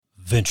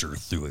Venture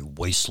through a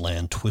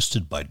wasteland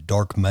twisted by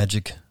dark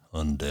magic,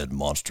 undead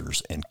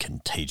monsters, and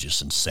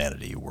contagious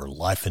insanity where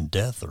life and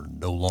death are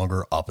no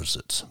longer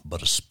opposites,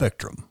 but a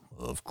spectrum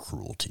of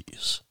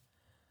cruelties.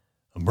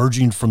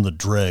 Emerging from the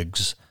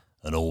dregs,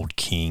 an old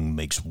king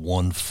makes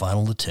one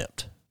final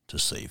attempt to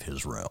save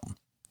his realm.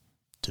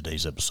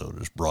 Today's episode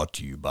is brought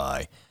to you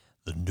by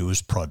the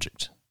newest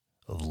project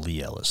of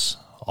Lee Ellis,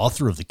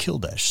 author of the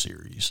Killdash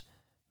series.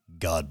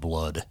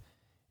 Godblood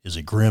is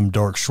a grim,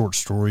 dark short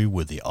story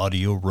with the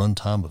audio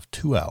runtime of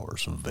 2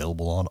 hours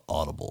available on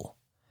Audible,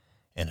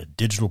 and a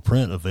digital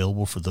print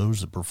available for those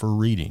that prefer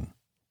reading.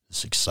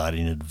 This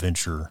exciting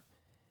adventure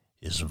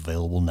is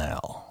available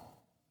now.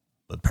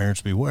 But parents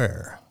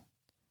beware,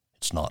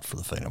 it's not for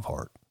the faint of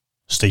heart.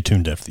 Stay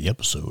tuned after the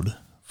episode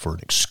for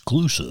an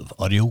exclusive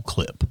audio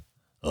clip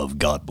of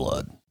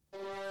Godblood.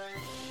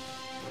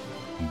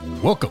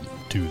 Welcome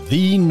to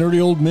the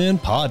Nerdy Old Men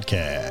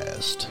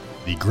Podcast,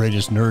 the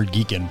greatest nerd,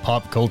 geek, and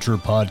pop culture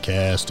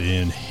podcast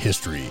in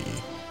history,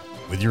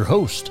 with your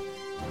host,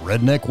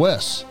 Redneck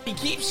Wes. He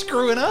keeps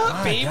screwing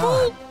up, people.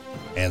 God.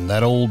 And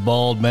that old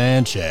bald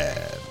man,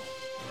 Chad.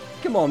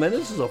 Come on, man,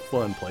 this is a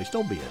fun place.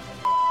 Don't be a...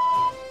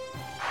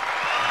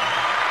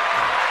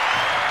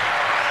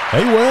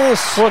 Hey,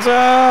 Wes. What's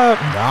up?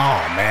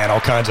 Oh, man, all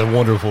kinds of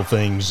wonderful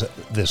things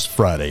this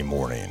Friday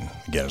morning.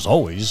 Again, as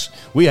always,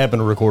 we happen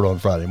to record on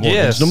Friday mornings.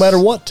 Yes. No matter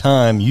what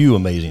time you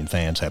amazing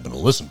fans happen to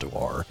listen to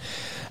our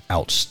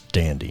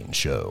outstanding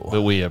show.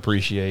 But we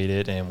appreciate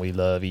it, and we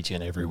love each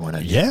and every one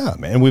of you. Yeah,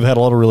 man, we've had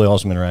a lot of really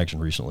awesome interaction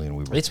recently,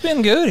 and It's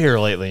been good here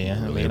lately.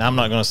 I mean, I'm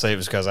not going to say it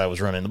was because I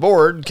was running the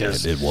board,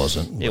 because it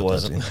wasn't. It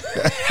wasn't.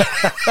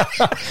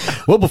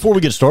 Well, before we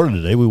get started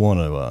today, we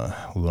want to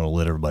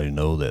let everybody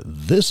know that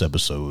this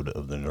episode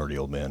of the Nerdy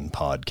Old Men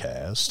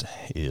Podcast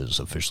is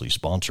officially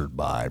sponsored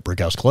by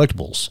Brickhouse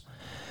Collectibles.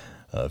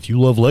 If you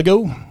love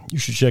Lego, you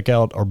should check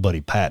out our buddy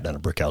Pat down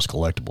at Brickhouse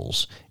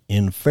Collectibles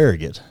in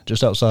Farragut,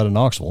 just outside of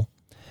Knoxville,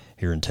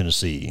 here in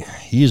Tennessee.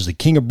 He is the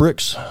king of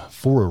bricks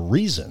for a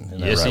reason. Isn't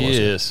that Yes, right, he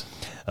Wesley? is.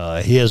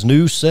 He has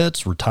new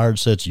sets, retired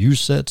sets,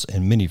 used sets,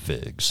 and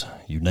minifigs.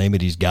 You name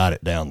it, he's got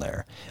it down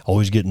there.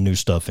 Always getting new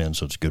stuff in,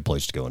 so it's a good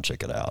place to go and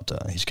check it out.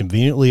 He's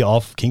conveniently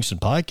off Kingston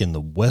Pike in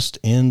the West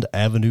End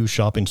Avenue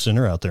Shopping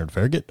Center out there in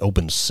Farragut.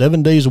 Open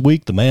 7 days a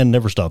week. The man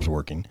never stops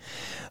working.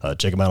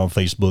 Check him out on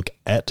Facebook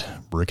at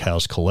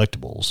Brickhouse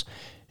Collectibles.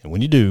 And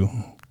when you do,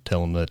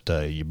 tell him that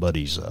your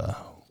buddies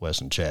Wes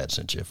and Chad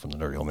sent you from the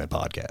Nerdy Old Man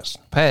Podcast.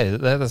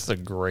 Pat, that's a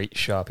great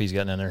shop he's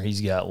got in there.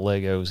 He's got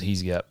Legos,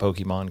 he's got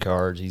Pokemon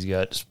cards, he's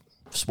got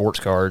sports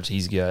cards,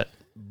 he's got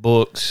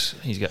books,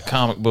 he's got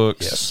comic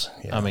books. Yes.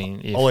 Yeah. I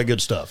mean, all that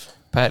good stuff.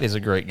 Pat is a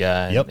great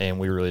guy, Yep. and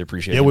we really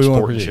appreciate Yeah, him we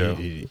supporting the show.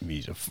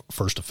 He's a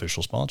first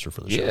official sponsor for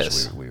the show, Yes.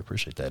 so we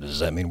appreciate that. Does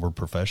that mean we're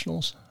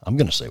professionals? I'm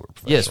going to say we're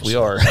professionals. Yes, we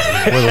are.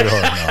 Whether we are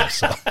or not.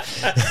 So.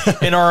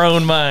 In our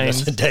own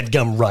minds. That's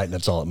dadgum right, and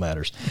that's all that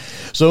matters.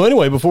 So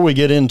anyway, before we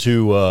get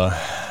into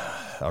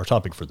our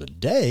topic for the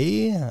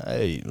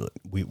day,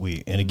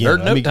 we and again,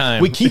 Nerd note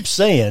time. we keep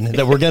saying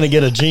that we're going to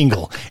get a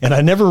jingle, and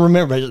I never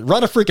remember.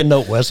 Write a freaking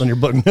note, Wes, on your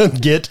book.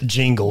 Get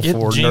jingle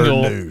for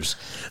jingle. Nerd News.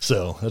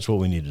 So that's what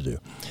we need to do.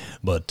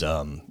 But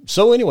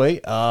so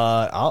anyway,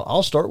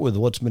 I'll start with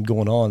what's been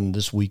going on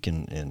this week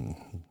in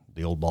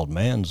the old bald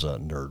man's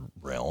nerd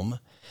realm.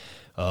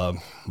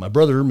 My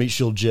brother, Meat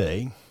Shield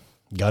J,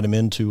 got him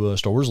into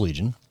Star Wars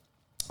Legion.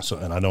 So,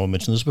 and I know I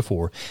mentioned this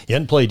before. He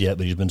hadn't played yet,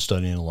 but he's been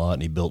studying a lot,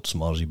 and he built some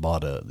models. He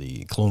bought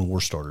the Clone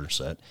Wars starter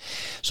set.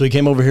 So he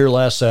came over here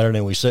last Saturday,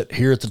 and we sat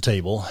here at the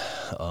table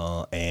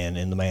and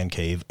in the man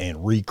cave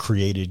and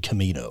recreated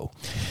Camino.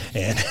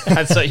 And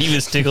I'd say he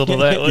was tickled with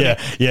that one.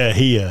 yeah.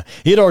 He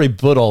had already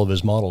put all of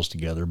his models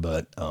together,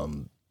 but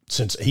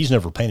since he's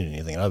never painted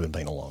anything, and I've been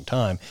painting a long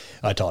time,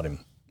 I taught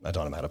him how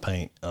to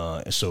paint.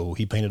 So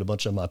he painted a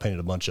bunch of them. I painted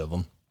a bunch of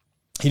them.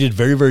 He did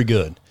very, very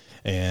good,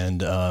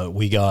 and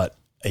we got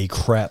a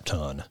crap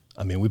ton.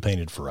 I mean, we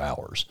painted for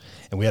hours,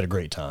 and we had a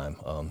great time.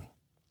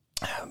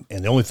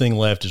 And the only thing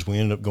left is we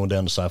ended up going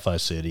down to Sci-Fi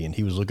City, and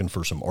he was looking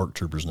for some ARC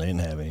troopers, and they didn't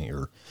have any,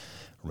 or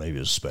maybe it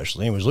was special.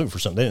 Anyway, he was looking for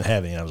something. They didn't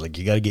have any. And I was like,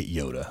 you got to get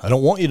Yoda. I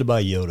don't want you to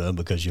buy Yoda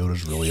because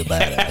Yoda's really a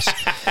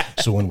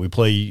badass. So when we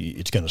play,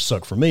 it's going to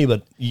suck for me,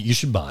 but you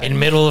should buy it. In the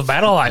middle of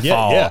battle, I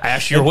fall. Yeah.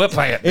 Ask your whip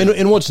hat.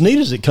 And what's neat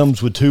is it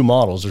comes with two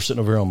models. They're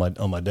sitting over here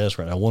on my desk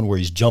right now. One where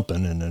he's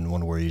jumping, and then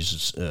one where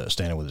he's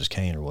standing with his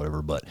cane or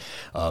whatever. But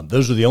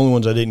those are the only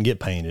ones I didn't get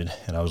painted.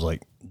 And I was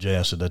like, Jay,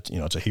 I said that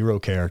it's a hero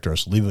character. I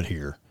said, leave it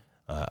here.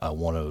 I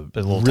want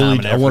to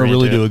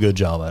really do a good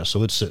job at it.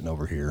 So it's sitting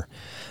over here,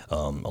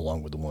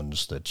 along with the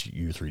ones that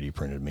you 3D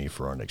printed me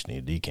for our next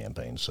D&D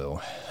campaign.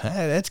 So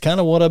that's kind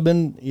of what I've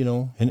been,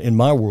 in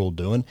my world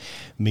doing.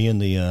 Me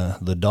and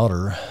the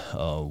daughter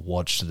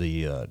watched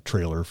the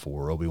trailer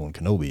for Obi-Wan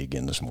Kenobi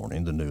again this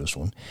morning, the newest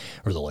one,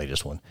 or the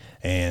latest one.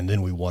 And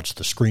then we watched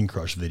the Screen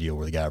Crush video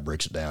where the guy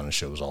breaks it down and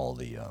shows all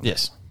the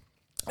Yes.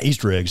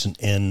 Easter eggs.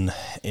 And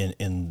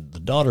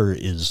the daughter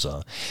is,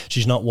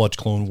 she's not watched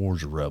Clone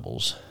Wars or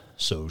Rebels.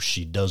 so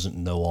she doesn't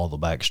know all the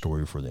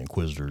backstory for the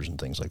Inquisitors and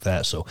things like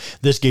that. So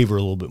this gave her a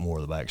little bit more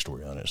of the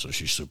backstory on it, so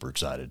she's super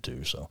excited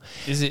too. So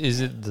is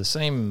it the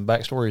same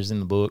backstory as in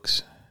the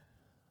books?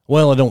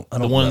 Well, I don't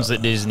the ones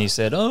that Disney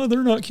said, oh,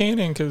 they're not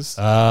canon because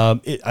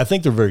I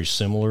think they're very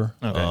similar.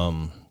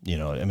 Okay. You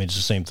know, I mean, it's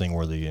the same thing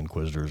where the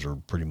Inquisitors are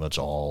pretty much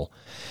all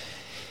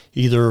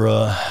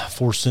either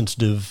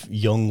Force-sensitive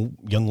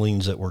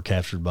younglings that were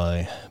captured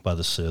by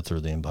the Sith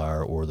or the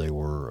Empire, or they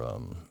were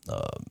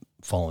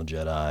fallen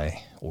Jedi,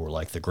 or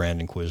like the Grand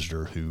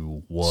Inquisitor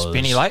who was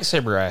spinny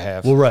lightsaber. I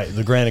have. Well, right,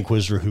 the Grand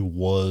Inquisitor who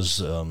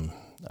was,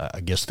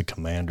 I guess, the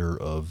commander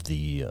of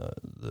the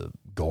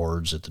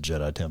guards at the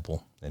Jedi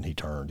Temple, and he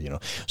turned. You know,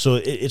 so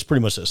it's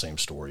pretty much the same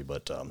story.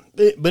 But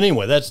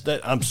anyway, that's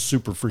that. I'm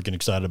super freaking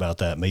excited about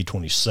that. May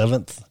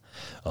 27th.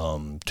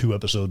 2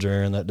 episodes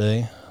airing that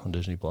day on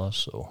Disney Plus.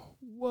 So,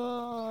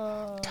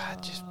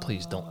 God, just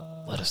please don't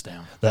let us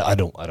down. I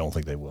don't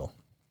think they will.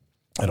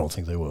 I don't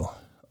think they will.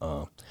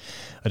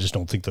 I just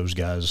don't think those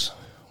guys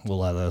will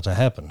allow that to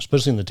happen,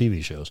 especially in the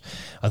TV shows.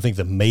 I think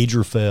the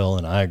major fail,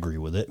 and I agree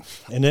with it,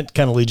 and it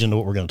kind of leads into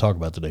what we're going to talk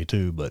about today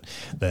too. But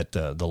that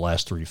the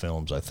last 3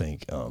 films, I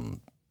think,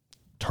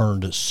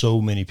 turned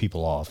so many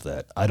people off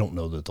that I don't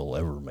know that they'll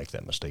ever make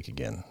that mistake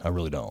again. I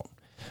really don't.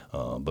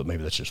 But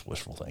maybe that's just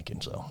wishful thinking.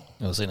 So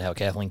I was saying how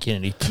Kathleen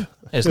Kennedy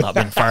has not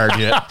been fired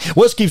yet.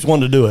 Wes keeps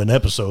wanting to do an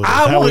episode.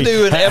 I want to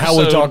do an episode. How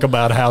we talk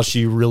about how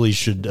she really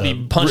should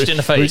be punched in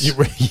the face.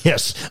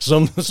 Yes,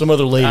 some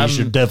other lady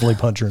should definitely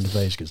punch her in the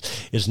face because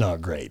it's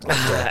not great.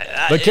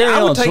 But carry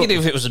I on. would take it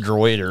if it was a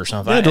droid or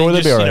something. Yeah, droid,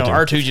 that'd be all right, you know,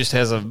 R2 just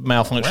has a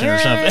malfunction or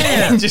something,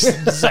 and just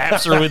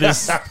zaps her with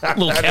his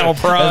little cattle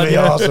prod. That'd be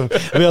awesome.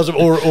 That'd be awesome.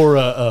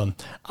 Or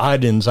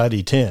Iden's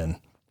ID10.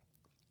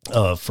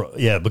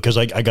 Because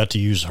I got to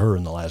use her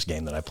in the last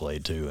game that I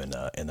played too, and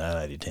that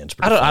ID10's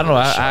pretty I don't know.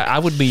 I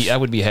would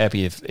be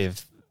happy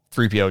if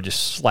 3PO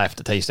just slapped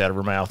the taste out of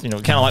her mouth. You know,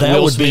 kind of like that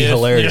Will would Smith, be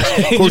hilarious.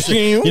 You know? Of course,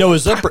 you know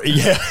his upper,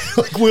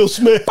 like Will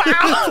Smith.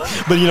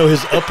 But you know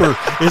his upper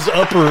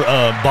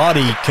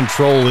body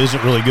control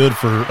isn't really good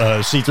for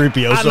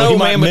C-3PO. I know,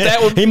 man,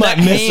 but he might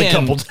miss a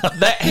couple times.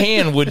 That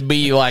hand would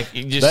be like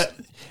just that,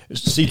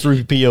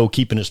 C-3PO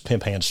keeping his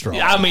pimp hand strong.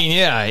 I mean,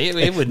 yeah,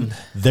 it would.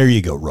 There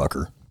you go,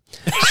 Rucker.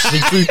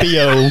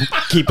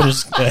 C-3PO keeping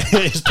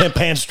his pimp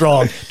hand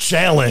strong.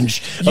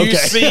 Challenge. You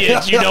see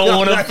it, you don't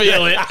want to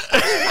feel it.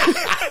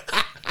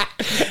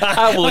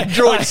 I will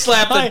droid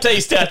slap the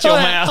taste out your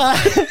mouth.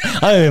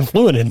 I am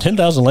fluent in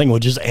 10,000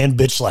 languages and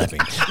bitch slapping.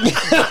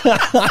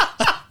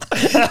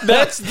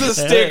 That's the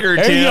sticker,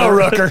 Tim. There you go,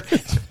 Rucker.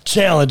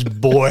 Challenge,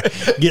 boy.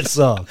 Get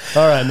some.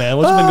 All right, man.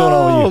 What's been going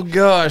on with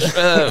you? Oh,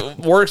 gosh.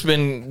 Work's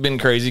been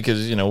crazy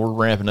because, you know, we're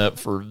ramping up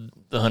for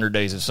the 100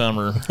 Days of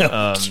Summer.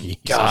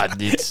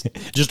 God, it's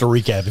just a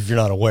recap if you're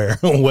not aware.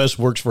 Wes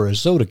works for a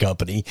soda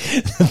company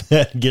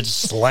that gets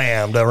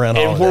slammed around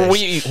all where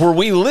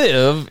we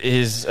live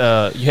is you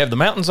have the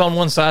mountains on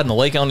one side and the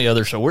lake on the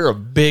other, so we're a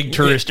big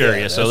tourist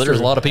area. So there's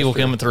a lot of people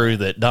coming through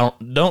that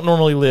don't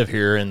normally live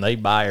here, and they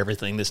buy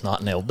everything that's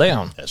not nailed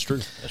down. That's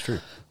true.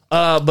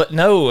 But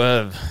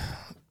no,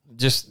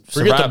 just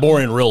forget the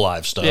boring real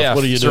life stuff. Yeah,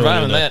 what are you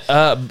surviving doing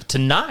that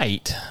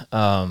tonight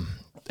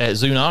at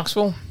Zoo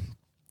Knoxville,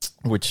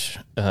 which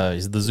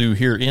is the zoo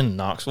here in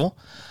Knoxville.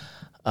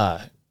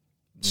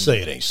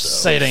 Say it ain't so.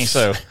 Say it ain't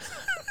so.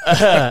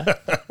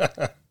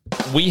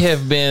 We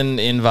have been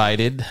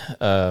invited,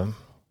 little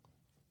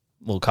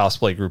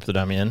cosplay group that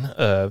I'm in,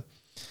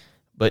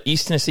 but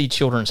East Tennessee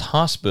Children's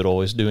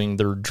Hospital is doing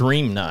their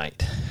Dream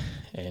Night.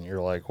 And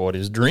you're like, what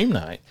is Dream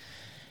Night?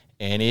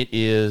 And it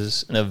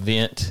is an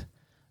event.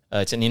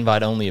 It's an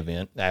invite-only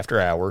event after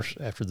hours,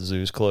 after the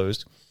zoo is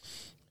closed,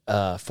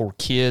 for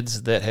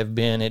kids that have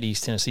been at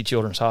East Tennessee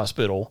Children's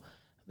Hospital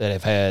that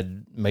have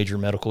had major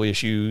medical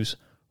issues,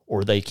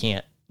 or they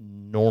can't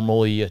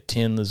normally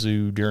attend the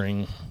zoo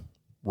during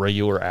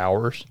regular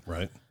hours.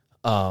 Right.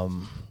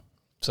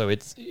 So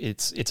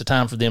it's a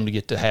time for them to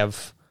get to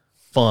have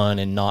fun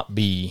and not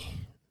be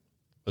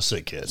a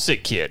sick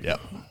kid. Yeah.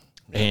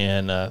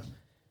 And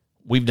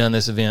we've done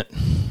this event.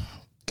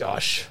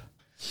 Gosh,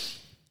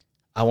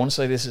 I want to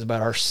say this is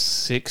about our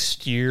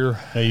 6th year.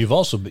 Now you've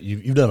also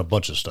you've done a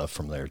bunch of stuff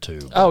from there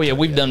too. Oh yeah,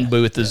 we've done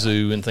Boo at the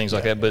zoo and things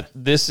like that. But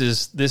this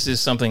is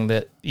something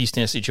that East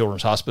Tennessee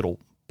Children's Hospital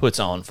puts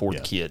on for the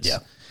kids. Yeah,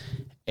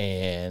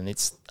 and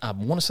it's I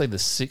want to say the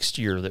 6th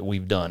year that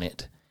we've done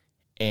it,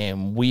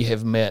 and we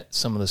have met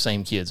some of the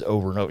same kids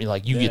over and over.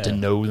 Like you get to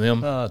know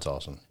them. Oh, that's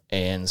awesome.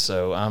 And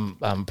so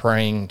I'm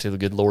praying to the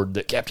good Lord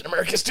that Captain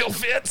America still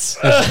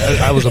fits.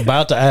 I was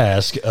about to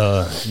ask,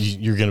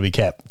 you're going to be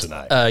Cap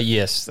tonight.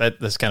 Yes,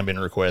 that's kind of been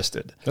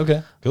requested.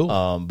 Okay, cool.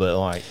 But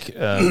like,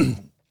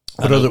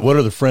 what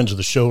other friends of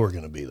the show are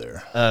going to be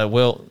there?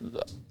 Well,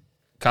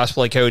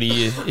 Cosplay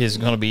Cody is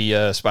going to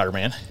be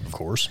Spider-Man, of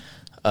course.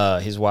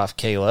 His wife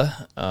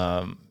Kayla.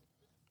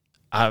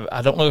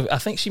 I don't know. I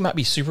think she might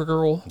be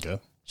Supergirl.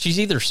 Okay, she's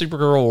either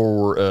Supergirl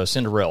or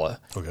Cinderella.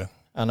 Okay.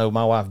 I know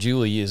my wife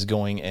Julie is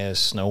going as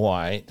Snow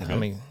White. Okay. I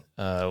mean,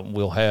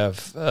 we'll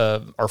have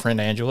our friend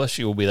Angela.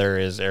 She will be there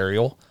as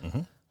Ariel.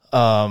 Mm-hmm.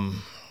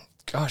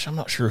 Gosh, I'm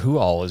not sure who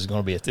all is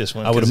going to be at this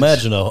one. I would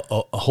imagine a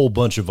whole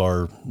bunch of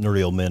our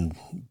Nerdy Old Men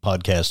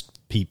podcast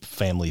peep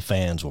family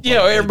fans will.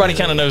 Yeah, everybody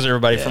kind of knows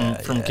everybody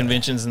from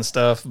conventions and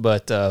stuff,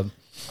 but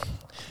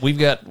we've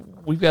got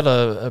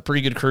a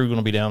pretty good crew going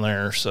to be down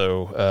there.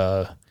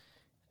 So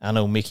I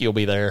know Mickey will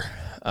be there.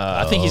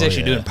 I think he's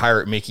actually doing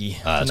Pirate Mickey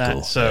tonight. That's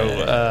cool.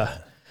 So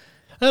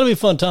that'll be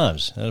fun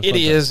times. It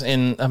is,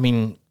 and I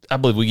mean, I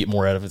believe we get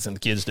more out of it than the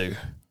kids do.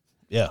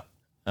 Yeah,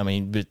 I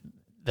mean, but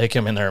they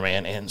come in there,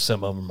 man, and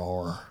some of them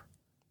are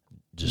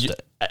just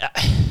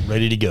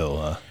ready to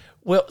go.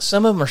 Well,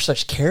 some of them are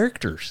such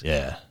characters.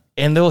 Yeah.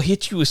 And they'll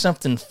hit you with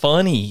something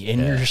funny, and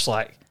you're just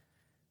like,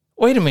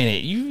 "Wait a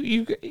minute,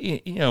 you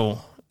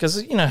know,"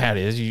 because you know how it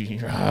is.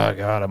 Oh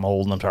God, I'm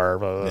old and I'm tired.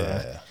 Blah, blah, blah.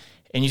 Yeah.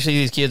 And you see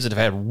these kids that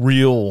have had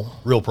real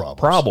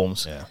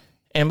problems. Yeah.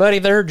 And buddy,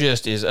 they're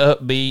just as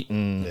upbeat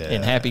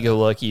and happy go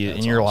lucky,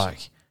 and you're awesome.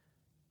 like,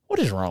 "What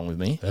is wrong with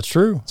me?" That's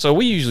true. So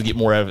we usually get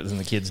more out of it than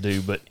the kids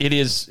do, but it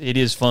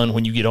is fun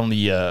when you get on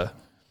the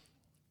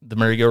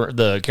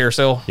the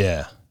carousel.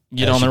 Yeah.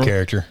 Get on there.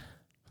 Character.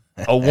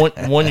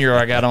 One year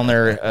I got on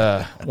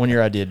there. One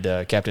year I did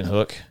Captain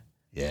Hook.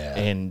 Yeah.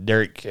 And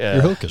Derek.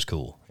 Your Hook is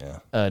cool.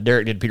 Yeah.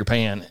 Derek did Peter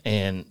Pan,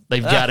 and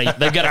they've got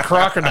a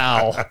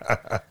crocodile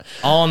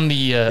on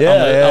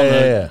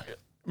the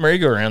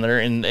merry-go-round there,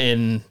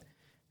 and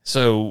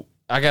so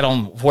I got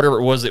on whatever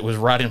it was that was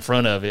right in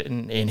front of it,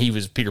 and he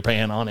was Peter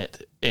Pan on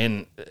it,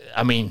 and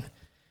I mean,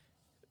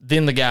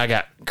 then the guy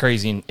got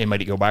crazy and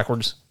made it go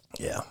backwards.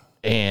 Yeah.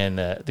 And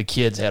the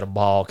kids had a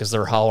ball because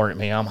they're hollering at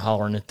me. I'm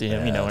hollering at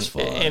them, you know.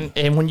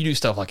 And when you do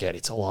stuff like that,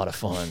 it's a lot of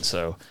fun.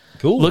 So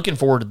cool. Looking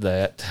forward to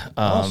that.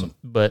 Awesome.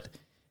 But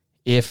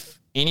if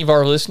any of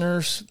our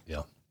listeners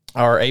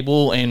are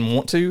able and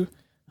want to,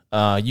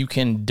 you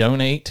can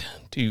donate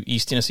to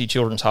East Tennessee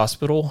Children's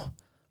Hospital.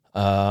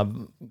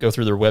 Go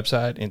through their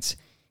website. It's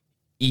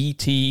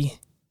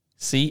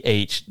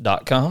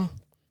etch.com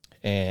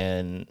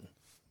and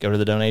go to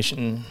the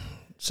donation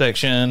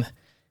section.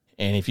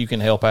 And if you can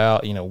help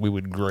out, you know, we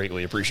would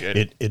greatly appreciate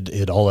it.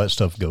 It all that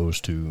stuff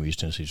goes to East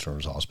Tennessee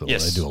Children's Hospital.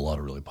 Yes. They do a lot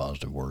of really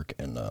positive work,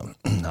 and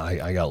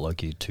I got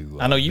lucky to.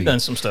 I know you've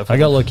done some stuff. I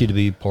got lucky to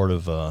be part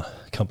of a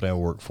company I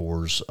work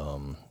for's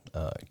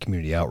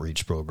community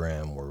outreach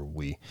program where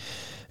we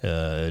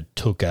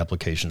took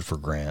applications for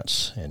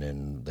grants, and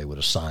then they would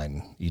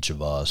assign each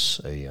of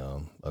us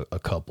a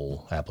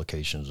couple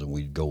applications, and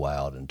we'd go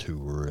out and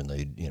tour, and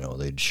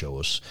they'd show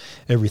us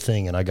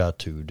everything. And I got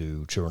to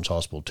do Children's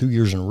Hospital 2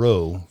 years in a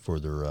row for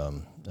their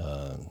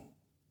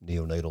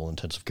neonatal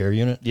intensive care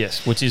unit.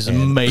 Yes, which is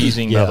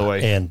amazing, by the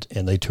way. And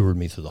they toured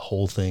me through the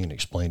whole thing and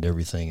explained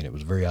everything, and it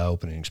was a very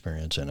eye-opening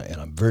experience. And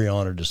I'm very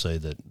honored to say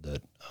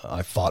that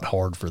I fought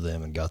hard for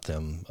them and got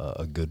them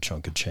a good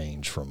chunk of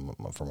change from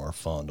our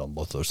fund on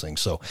both those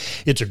things. So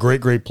it's a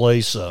great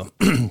place. So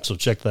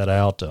check that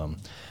out.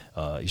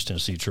 East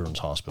Tennessee Children's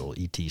Hospital,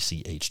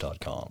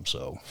 etch.com.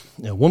 So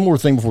one more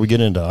thing before we get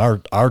into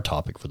our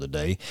topic for the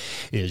day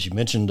is you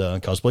mentioned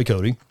Cosplay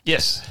Cody.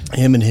 Yes.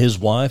 Him and his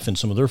wife and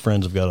some of their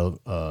friends have got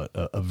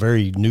a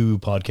very new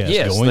podcast going.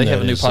 Yes, they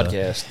have a new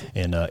podcast.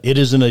 And it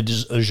is in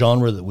a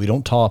genre that we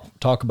don't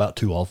talk about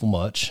too awful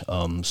much.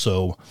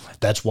 So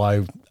that's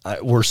why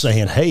we're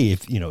saying, hey,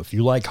 if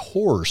you like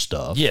horror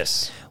stuff,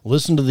 yes,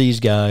 listen to these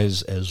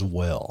guys as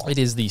well. It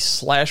is the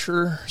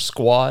Slasher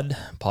Squad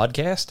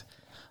podcast.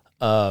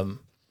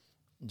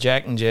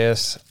 Jack and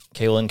Jess,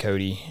 Kayla and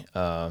Cody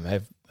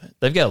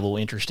they've got a little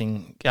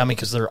interesting. I mean,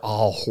 because they're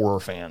all horror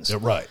fans. Yeah,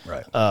 right.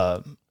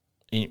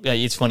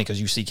 It's funny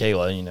because you see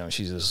Kayla,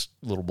 she's this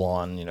little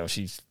blonde,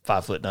 she's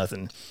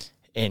 5'0",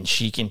 and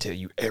she can tell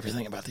you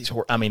everything about these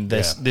horror. I mean,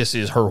 this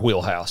is her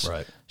wheelhouse.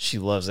 Right. She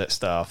loves that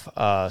stuff.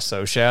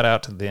 So shout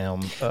out to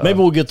them. Maybe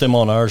we'll get them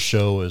on our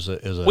show as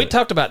a. We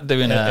talked about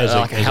doing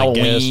a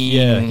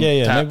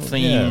Halloween type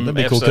theme. That'd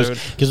be cool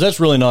because that's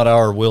really not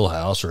our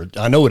wheelhouse, or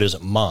I know it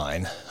isn't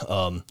mine.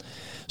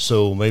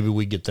 So maybe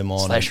we get them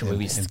on. Slasher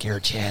movies scare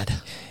Chad.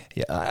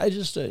 Yeah, I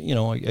just I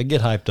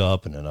get hyped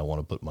up, and then I want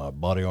to put my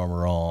body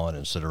armor on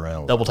and sit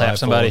around, double tap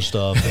somebody, and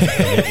stuff.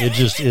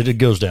 And it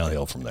goes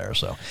downhill from there.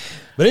 So,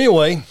 but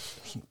anyway,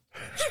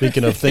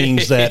 speaking of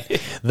things that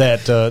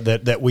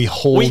we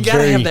hold, we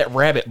gotta have that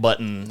rabbit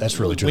button. That's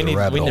really true. We need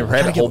the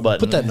rabbit hole button.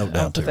 Put that note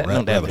down too.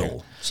 Rabbit hole.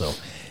 hole. So,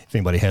 if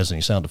anybody has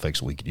any sound effects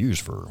that we could use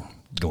for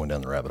going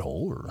down the rabbit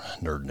hole or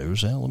nerd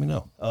news, let me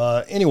know.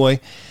 Anyway,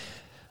 so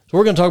what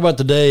we're going to talk about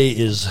today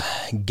is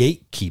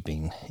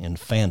gatekeeping in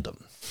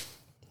fandom.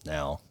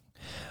 Now,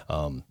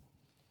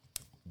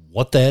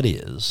 what that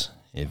is,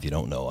 if you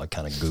don't know, I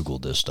kind of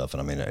Googled this stuff, and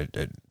I mean,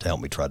 to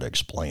help me try to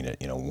explain it,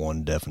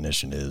 one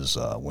definition is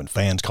when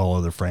fans call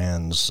other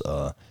fans,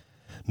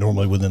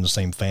 normally within the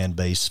same fan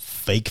base,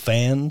 fake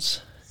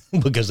fans,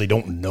 because they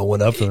don't know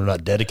enough and they're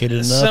not dedicated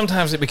enough.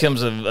 Sometimes it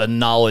becomes a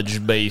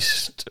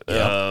knowledge-based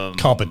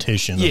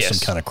competition of some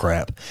kind of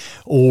crap.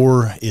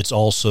 Or it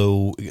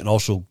can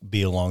also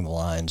be along the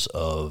lines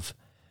of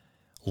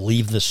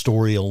leave the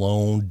story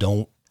alone,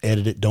 don't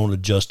edit it, don't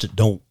adjust it,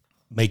 don't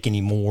make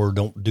any more,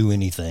 don't do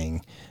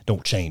anything,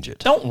 don't change it.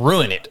 Don't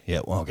ruin it.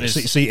 Yeah, well, okay.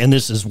 See, and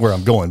this is where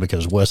I'm going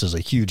because Wes is a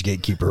huge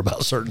gatekeeper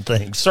about certain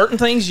things. Certain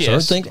things,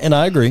 yes. Certain things, and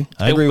I agree.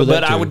 I agree with that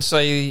too.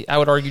 But I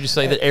would argue to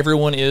say that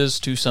everyone is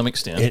to some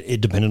extent.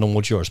 It depending on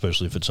what you are,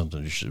 especially if it's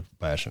something you're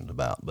passionate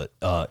about. But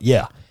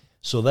yeah,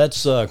 so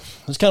that's kind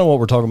of what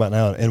we're talking about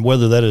now, and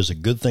whether that is a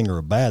good thing or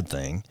a bad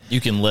thing.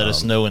 You can let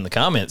us know in the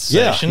comments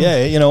section.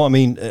 Yeah, you know, I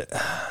mean.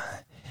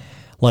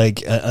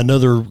 Like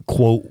another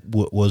quote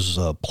was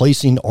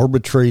placing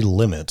arbitrary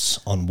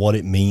limits on what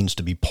it means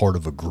to be part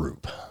of a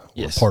group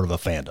or part of a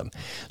fandom.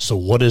 So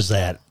what is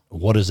that?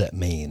 What does that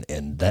mean?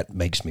 And that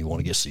makes me want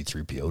to get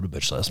C-3PO to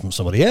bitch that's from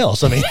somebody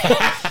else. I mean,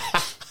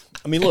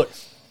 I mean, look,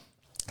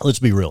 let's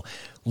be real.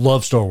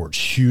 Love Star Wars,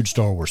 huge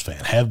Star Wars fan.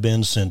 Have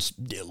been since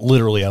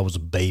literally I was a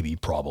baby.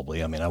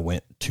 Probably. I mean, I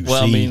went to see.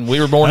 I mean,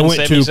 we were born in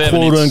 77.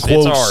 I went to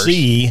quote unquote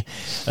see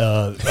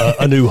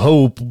A New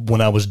Hope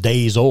when I was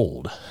days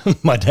old.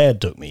 My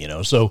dad took me, you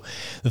know. So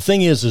the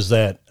thing is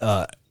that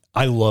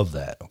I love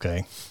that.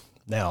 Okay,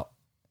 now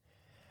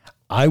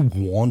I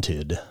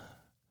wanted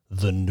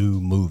the new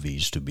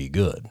movies to be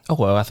good. Oh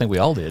well, I think we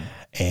all did.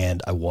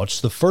 And I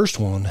watched the first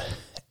one,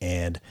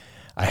 and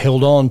I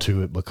held on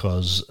to it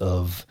because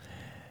of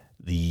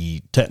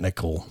the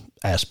technical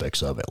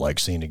aspects of it, like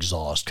seeing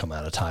exhaust come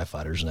out of TIE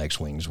fighters and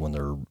X-Wings when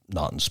they're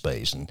not in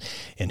space,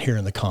 and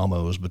hearing the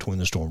combos between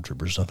the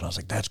stormtroopers and stuff. And I was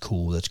like, that's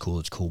cool.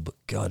 But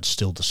God,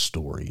 still the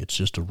story. It's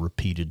just a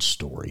repeated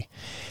story.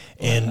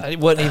 And it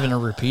wasn't even a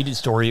repeated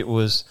story. It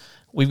was,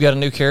 we've got a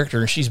new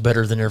character and she's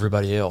better than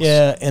everybody else.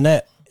 Yeah.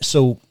 And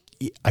so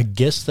I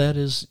guess that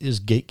is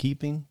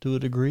gatekeeping to a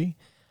degree.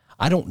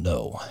 I don't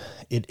know.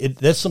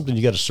 That's something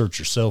you got to search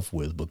yourself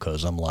with,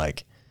 because I'm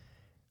like,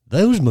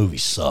 those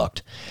movies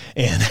sucked,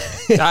 and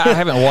I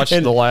haven't watched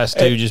the last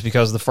two just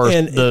because the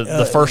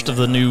first of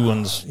the new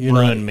ones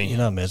ruined me. You're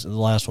not missing. The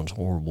last one's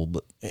horrible,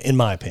 but in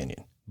my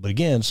opinion. But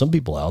again, some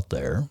people out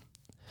there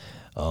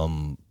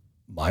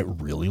might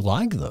really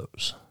like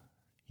those.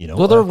 You know,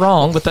 well, they're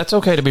wrong, but that's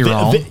okay to be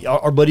wrong.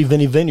 Our buddy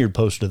Vinny Vineyard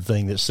posted a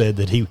thing that said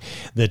that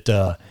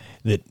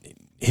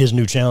his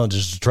new challenge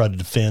is to try to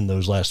defend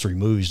those last three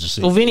movies to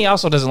see. Well, Vinny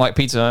also doesn't like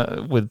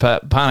pizza with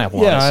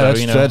pineapple on it.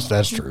 So,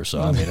 that's true.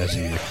 So I mean, that's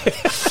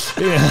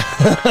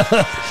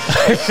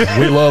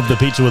we love the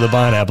pizza with the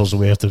pineapple, so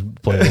we have to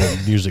play a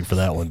little music for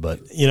that one.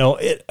 But you know,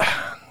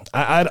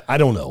 I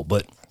don't know.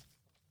 But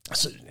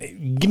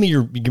give me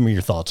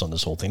your thoughts on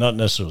this whole thing. Not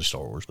necessarily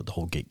Star Wars, but the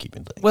whole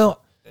gatekeeping thing. Well,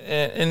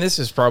 and this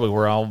is probably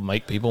where I'll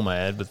make people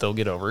mad, but they'll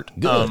get over it.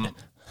 Good.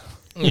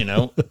 You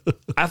know,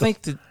 I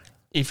think that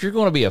if you're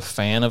going to be a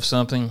fan of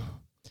something,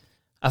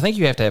 I think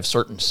you have to have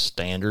certain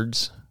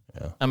standards.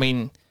 Yeah. I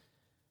mean,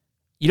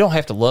 you don't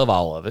have to love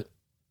all of it.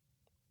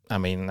 I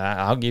mean,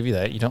 I'll give you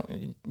that. You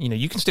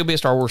can still be a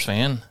Star Wars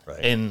fan.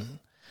 Right. And,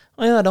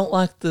 well, I don't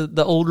like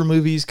the older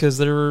movies because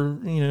they're,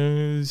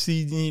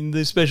 see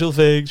the special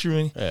effects.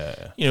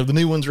 Yeah. The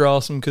new ones are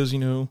awesome because,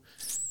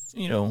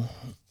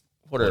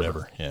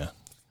 whatever. Yeah.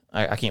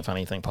 I can't find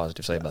anything positive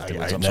to say about the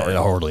ones. I'm sorry.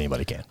 sorry. Hardly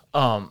anybody can.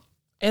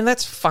 And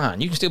that's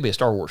fine. You can still be a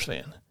Star Wars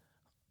fan.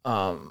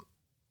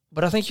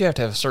 But I think you have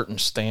to have certain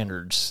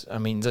standards. I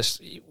mean,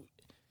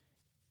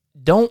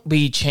 don't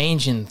be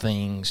changing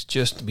things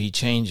just to be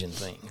changing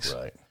things.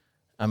 Right.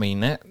 I mean,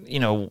 that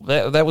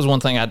was one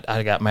thing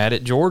I got mad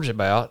at George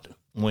about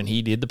when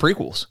he did the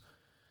prequels,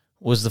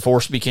 was the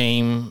Force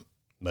became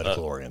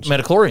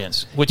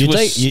Metachlorians, which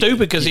was stupid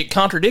because it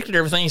contradicted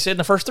everything he said in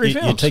the first three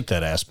films. You take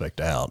that aspect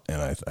out,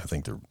 and I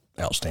think they're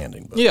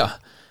outstanding. But. Yeah.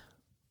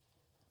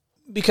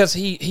 Because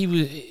he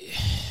was...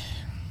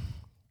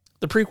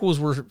 The prequels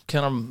were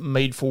kind of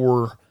made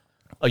for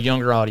a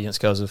younger audience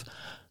because of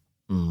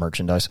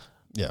merchandise.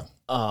 Yeah.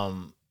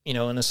 And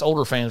us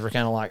older fans were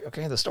kind of like,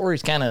 okay, the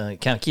story's kind of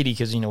kiddie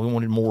because, we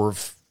wanted more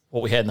of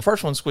what we had in the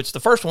first ones, which the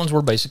first ones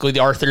were basically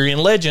the Arthurian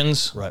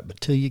legends. Right, but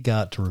till you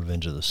got to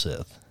Revenge of the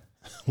Sith,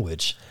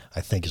 which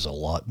I think is a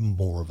lot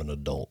more of an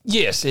adult.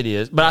 Yes, it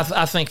is. But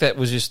I think that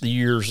was just the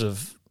years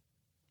of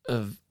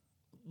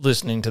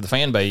listening to the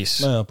fan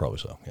base. Well, probably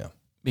so, yeah.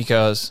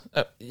 Because,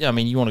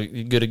 you want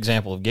a good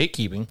example of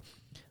gatekeeping,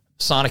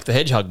 Sonic the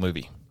Hedgehog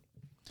movie.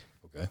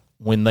 Okay.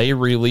 When they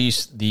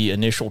released the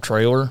initial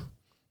trailer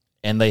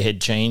and they had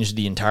changed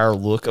the entire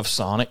look of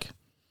Sonic,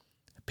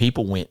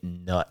 people went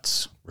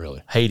nuts.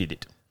 Really? Hated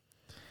it.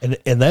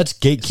 And that's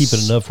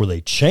gatekeeping enough where they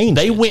changed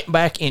it. They went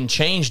back and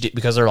changed it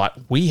because they're like,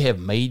 we have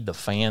made the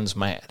fans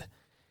mad.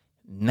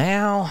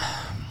 Now,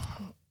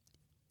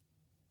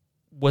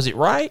 was it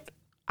right?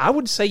 I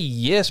would say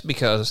yes,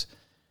 because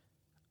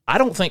I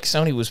don't think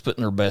Sony was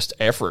putting their best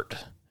effort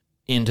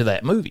into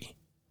that movie.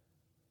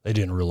 They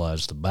didn't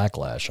realize the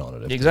backlash on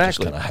it. Exactly. They just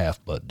kind of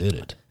half-butt did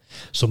it.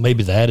 So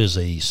maybe that is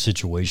a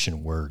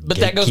situation where but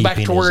that goes back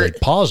to where is a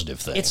positive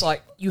thing. It's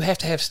like you have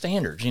to have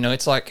standards.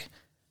 It's like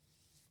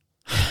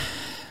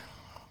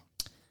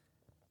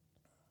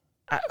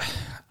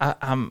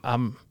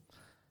I'm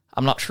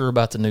not sure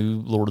about the new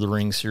Lord of the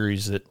Rings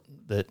series that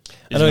is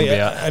going to be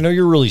out. I know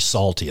you're really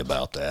salty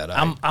about that.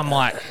 I'm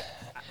like,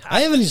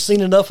 I haven't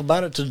seen enough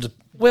about it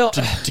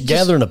to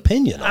gather an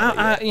opinion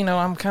on it.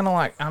 I'm kind of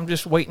like, I'm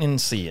just waiting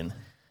and seeing.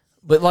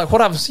 But like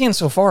what I've seen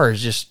so far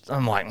is just,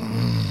 I'm like,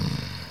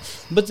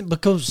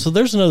 But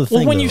there's another thing.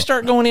 Well, when you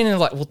start going in and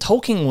like, well,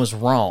 Tolkien was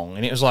wrong,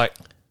 and it was like,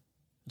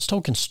 it's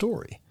Tolkien's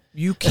story.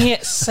 You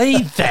can't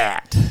say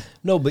that.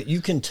 No, but you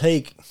can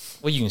take.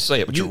 Well, you can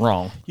say it, but you're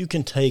wrong. You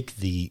can take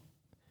the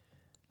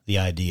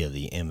idea,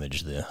 the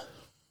image, the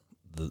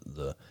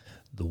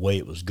way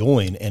it was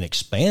going, and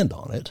expand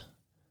on it.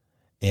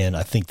 And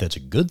I think that's a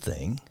good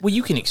thing. Well,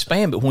 you can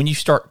expand, but when you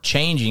start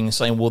changing and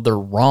saying, well, they're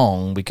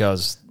wrong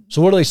because.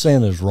 So what are they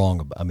saying is wrong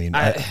about? I mean,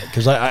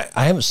 because I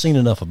haven't seen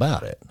enough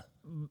about it.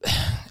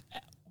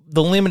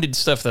 The limited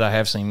stuff that I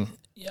have seen,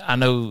 I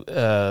know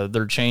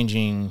they're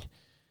changing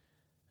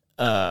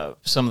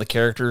some of the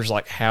characters,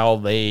 like how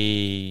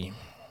they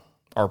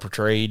are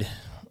portrayed.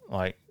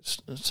 Like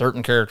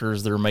certain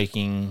characters they're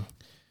making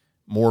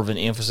more of an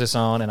emphasis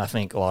on, and I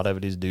think a lot of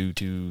it is due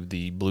to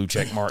the blue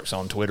check marks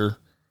on Twitter.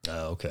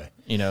 Oh, okay.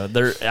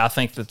 I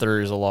think that there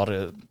is a lot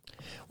of.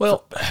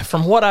 Well,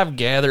 from what I've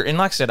gathered, and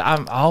like I said,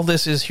 all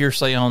this is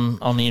hearsay on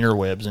the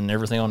interwebs, and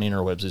everything on the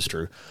interwebs is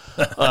true.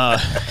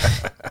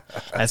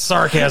 That's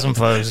sarcasm,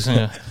 folks.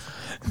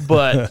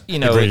 But, the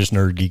greatest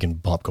nerd, geek,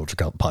 and pop culture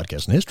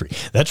podcast in history.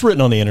 That's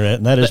written on the internet,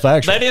 and that is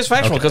factual. That is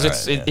factual because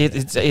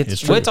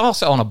it's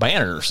also on a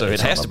banner, so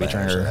it has to be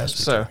turned.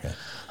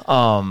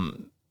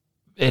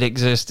 It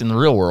exists in the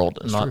real world,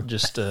 and not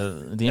just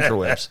the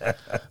interwebs.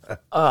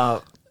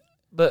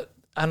 But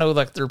I know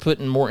like they're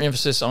putting more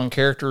emphasis on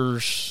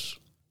characters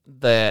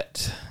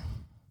that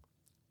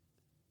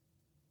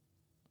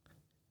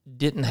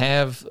didn't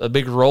have a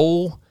big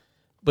role,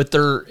 but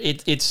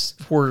it's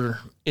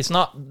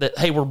not that,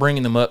 hey, we're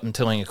bringing them up and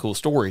telling a cool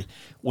story.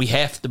 We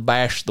have to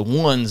bash the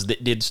ones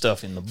that did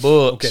stuff in the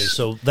books. Okay,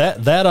 so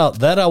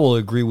that I will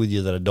agree with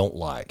you that I don't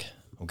like.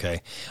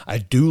 Okay, I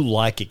do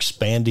like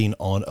expanding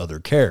on other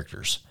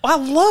characters. I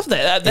love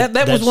that.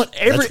 That was what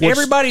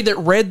everybody that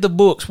read the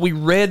books. We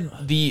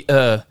read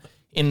the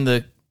in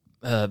the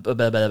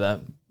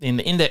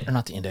index, or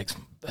not the index,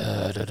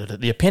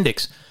 the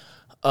appendix,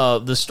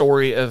 the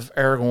story of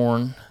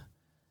Aragorn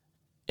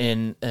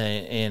and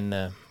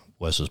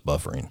Wes is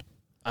buffering.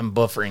 I'm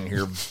buffering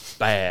here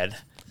bad.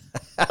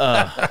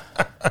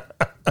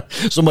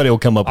 Somebody will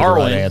come up with the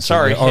right answer.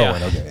 Sorry,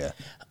 Arwen, okay,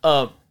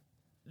 yeah.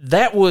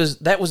 That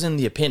was in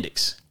the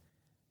appendix.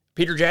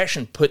 Peter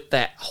Jackson put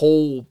that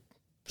whole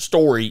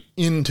story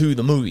into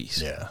the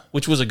movies,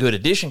 which was a good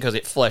addition because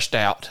it fleshed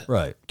out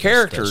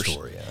characters. That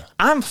story, yeah.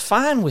 I'm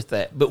fine with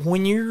that, but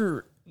when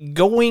you're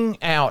going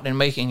out and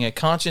making a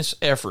conscious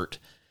effort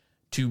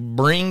to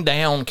bring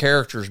down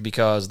characters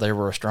because they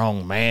were a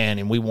strong man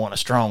and we want a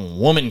strong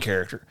woman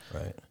character,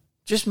 right?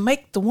 Just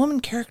make the woman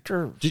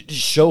character just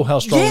show how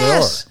strong they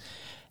are.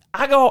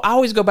 I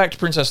always go back to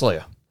Princess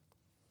Leia.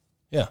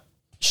 Yeah,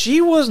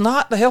 she was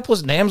not the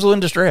helpless damsel in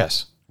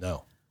distress.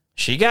 No.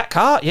 She got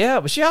caught,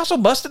 but she also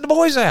busted the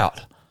boys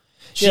out.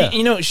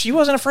 She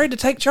wasn't afraid to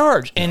take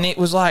charge. And it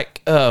was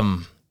like,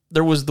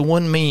 there was the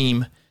one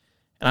meme,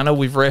 and I know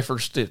we've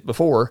referenced it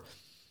before,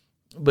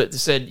 but it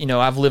said,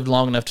 I've lived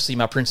long enough to see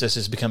my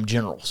princesses become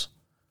generals.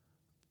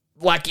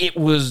 Like it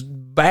was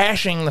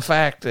bashing the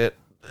fact that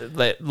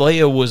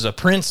Leia was a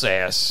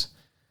princess.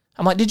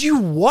 I'm like, did you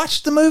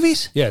watch the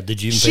movies? Yeah,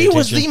 did you? She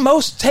was the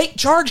most take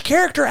charge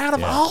character out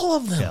of all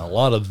of them. Yeah, a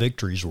lot of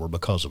victories were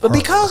because of her.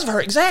 Because of her,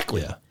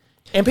 exactly. Yeah.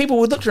 And people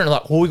would look at her and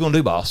like, what are we going to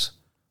do, boss?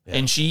 Yeah.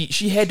 And she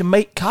had to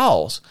make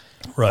calls.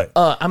 Right.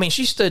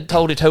 She stood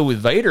toe-to-toe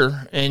with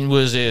Vader and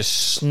was as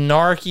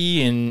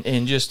snarky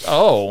and just, the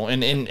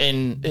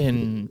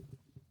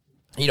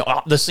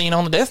scene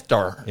on the Death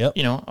Star. Yep.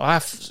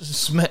 I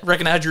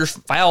recognized your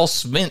foul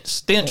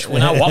stench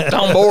when I walked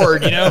on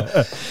board,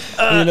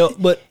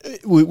 But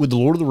with the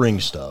Lord of the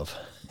Rings stuff,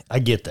 I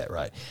get that,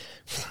 right?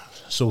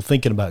 So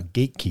thinking about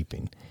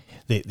gatekeeping,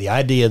 the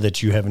idea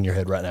that you have in your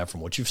head right now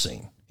from what you've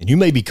seen, and you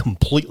may be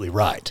completely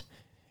right.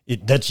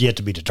 That's yet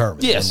to be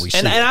determined. Yes, when we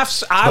see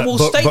I will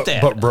state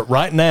that. But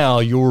right now,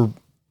 and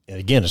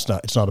again, it's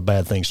not a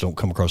bad thing, so don't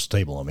come across the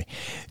table on me.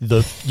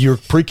 Your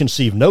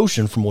preconceived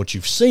notion from what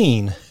you've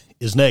seen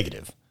is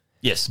negative.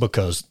 Yes.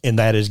 And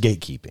that is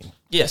gatekeeping.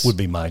 Yes. Would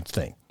be my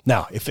thing.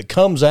 Now, if it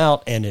comes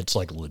out and it's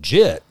like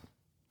legit,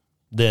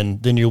 then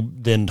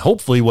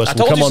hopefully Wes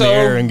will come on the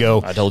air and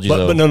go, I told you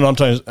so. But no,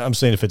 I'm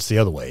saying if it's the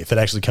other way, if it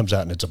actually comes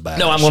out and it's a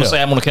bad show. I'm going to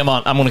say I'm going to come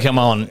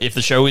on. If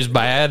the show is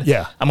bad,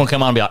 I'm going to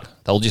come on and be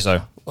like, told you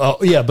so. Well,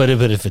 yeah, but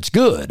if it's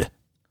good,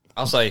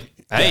 I'll say,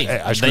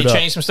 hey, they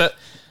changed some stuff.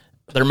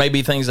 There may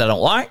be things I don't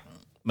like,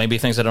 maybe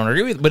things I don't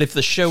agree with, but if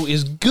the show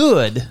is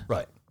good,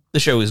 right, the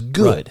show is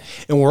good.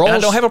 Right. And I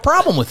don't have a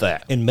problem with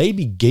that. And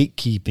maybe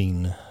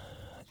gatekeeping,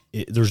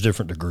 there's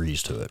different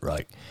degrees to it,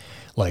 right?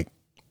 Like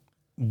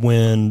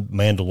when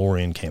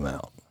Mandalorian came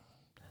out,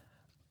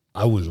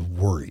 I was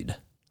worried.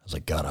 I was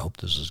like, God, I hope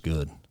this is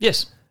good.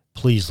 Yes.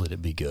 Please let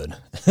it be good.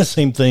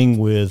 Same thing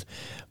with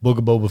Book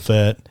of Boba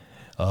Fett,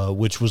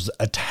 which was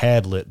a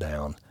tad let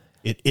down.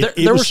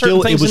 There were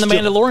certain things in The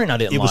Mandalorian I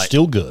didn't like. It was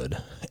still good.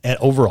 and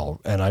overall,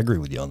 and I agree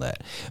with you on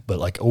that. But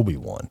like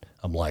Obi-Wan,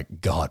 I'm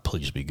like, God,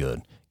 please be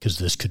good, because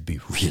this could be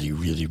really,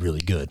 really,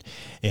 really good,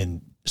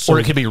 and so, or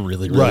it could be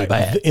really, really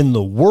bad. And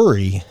the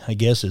worry, I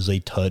guess, is a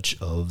touch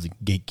of the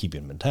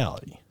gatekeeping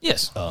mentality.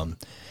 Yes.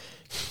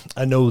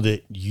 I know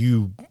that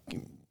you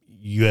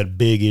had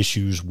big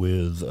issues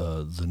with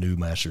the new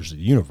Masters of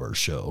the Universe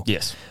show.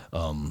 Yes.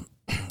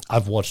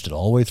 I've watched it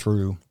all the way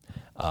through.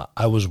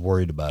 I was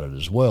worried about it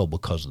as well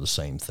because of the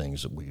same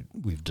things that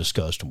we've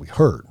discussed and we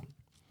heard.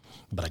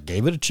 But I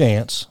gave it a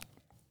chance.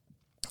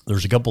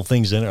 There's a couple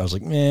things in it I was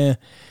like, meh.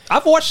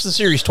 I've watched the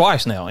series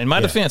twice now. In my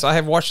defense, I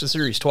have watched the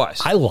series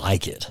twice. I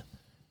like it.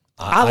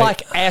 I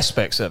like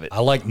aspects of it. I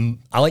like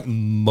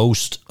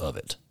most of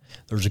it.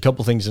 There's a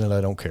couple things in it I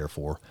don't care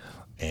for,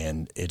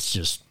 and it's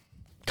just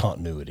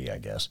continuity, I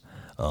guess.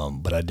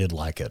 But I did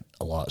like it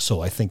a lot. So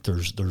I think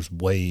there's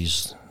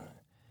ways,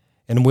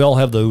 and we all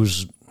have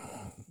those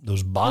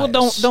bias.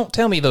 Well, don't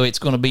tell me though it's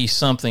going to be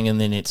something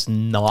and then it's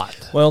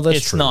not. Well, that's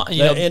it's true. not.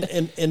 You know,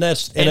 and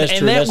that's true.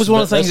 That was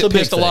one of the things that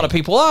pissed a lot of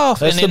people off.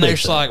 That's and then they're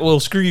just like, "Well,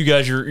 screw you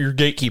guys, you're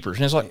gatekeepers."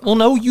 And it's like, "Well,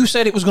 no, you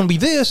said it was going to be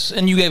this,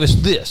 and you gave us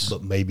this."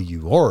 But maybe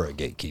you are a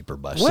gatekeeper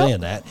by saying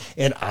that,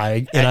 and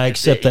I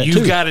accept that.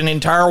 You've got an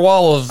entire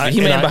wall of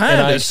He-Man behind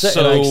us,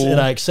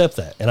 and I accept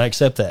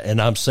that, and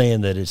I'm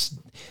saying that it's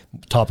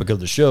topic of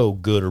the show,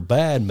 good or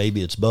bad.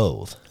 Maybe it's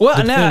both. Well,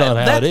 depending on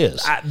how it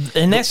is,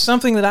 and that's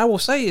something that I will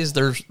say is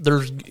there's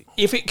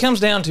if it comes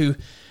down to,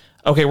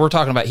 okay, we're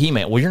talking about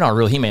He-Man. Well, you're not a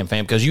real He-Man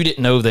fan because you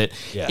didn't know that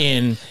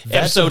in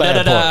episode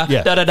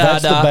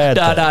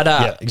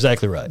Yeah,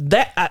 exactly right.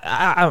 That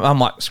I'm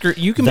like, screw.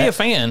 You can be a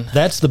fan.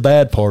 That's the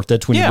bad part.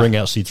 That's when you bring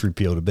out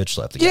C-3PO to bitch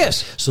slap the guy.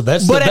 Yes. So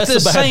that's but that's at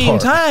the bad same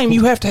part. time,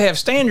 you have to have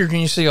standards,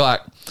 and you see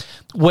like,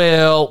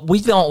 well, we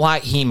don't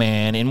like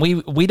He-Man, and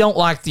we don't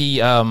like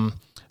the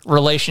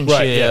relationships,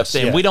 right, yes,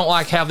 and we don't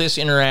like how this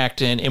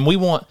interact, and we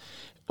want.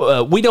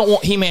 We don't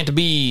want He-Man to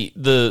be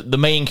the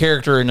main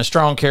character and a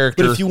strong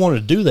character. But if you want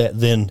to do that,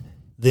 then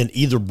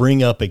either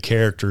bring up a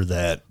character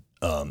that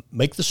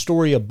make the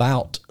story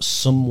about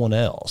someone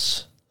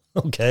else.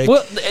 Okay.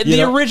 Well,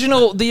 the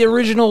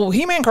original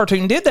He-Man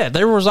cartoon did that.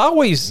 There was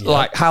always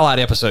like highlight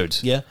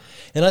episodes. Yeah,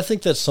 and I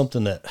think that's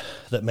something that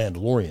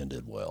Mandalorian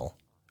did well,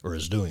 or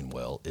is doing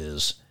well.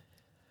 Is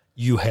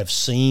you have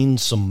seen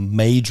some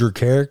major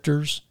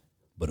characters,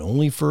 but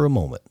only for a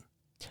moment.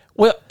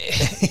 Well,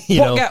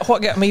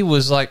 what got me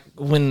was like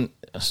when,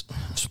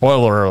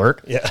 spoiler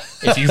alert. Yeah.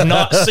 If you've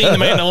not seen The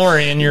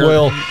Mandalorian, you're...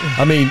 Well,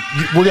 I mean,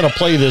 we're going to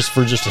play this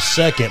for just a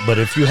second, but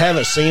if you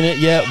haven't seen it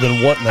yet,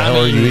 then what in the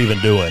hell are you even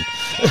doing?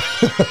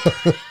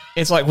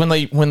 It's like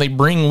when they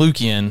bring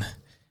Luke in,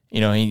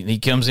 you know, he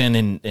comes in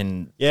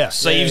and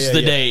saves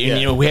the day, and,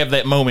 you know, we have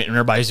that moment, and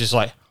everybody's just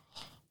like,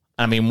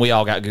 I mean, we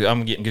all got,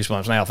 I'm getting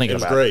goosebumps now thinking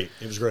about it.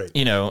 It was great.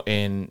 You know,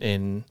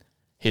 and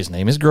his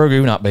name is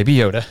Grogu, not Baby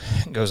Yoda.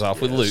 Goes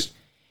off with Luke.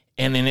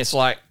 And then it's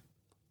like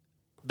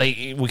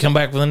we come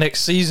back for the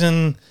next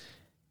season,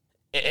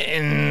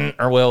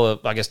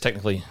 I guess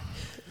technically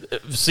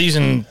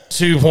season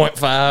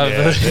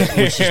 2.5,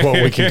 which is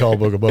what we can call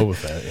Book of Boba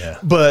Fett. Yeah,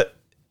 but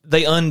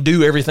they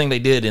undo everything they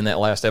did in that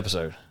last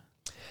episode.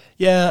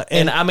 Yeah,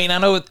 and I mean,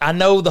 I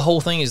know the whole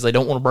thing is they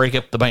don't want to break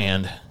up the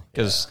band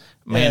because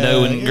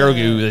Mando and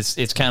Grogu,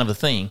 it's kind of a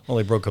thing. Well,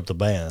 they broke up the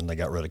band. They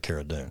got rid of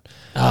Cara Dune.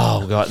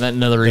 Oh, God. That's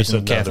another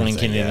reason Kathleen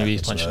Kennedy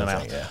is punching them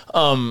out. Yeah.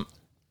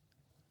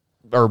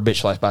 Or bitch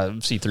sliced by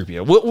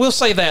C-3PO. We'll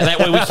say that. That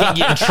way we can't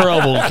get in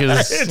trouble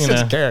because it's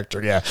his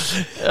character, yeah.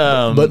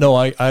 But no,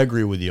 I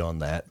agree with you on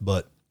that.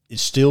 But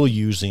it's still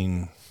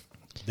using...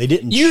 They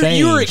didn't change.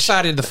 You were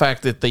excited the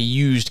fact that they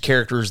used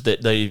characters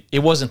that it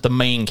wasn't the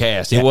main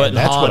cast. It wasn't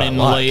Han and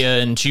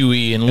Leia and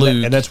Chewie and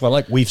Luke. And that's what I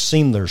like. We've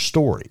seen their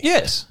story.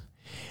 Yes.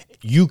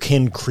 You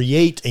can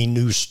create a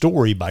new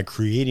story by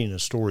creating a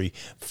story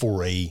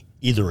for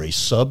either a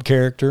sub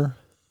character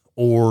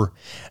or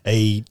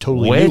a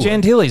totally Wedge new one.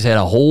 Antilles had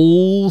a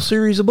whole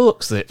series of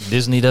books that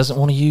Disney doesn't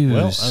want to use.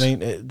 Well, I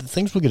mean,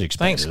 things will get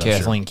expanded. Thanks,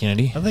 Kathleen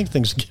Kennedy. I think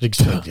things get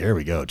expanded. There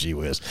we go. Gee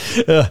whiz.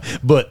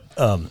 But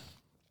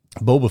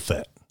Boba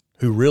Fett,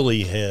 who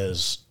really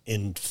has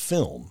in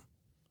film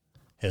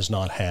has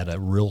not had a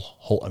real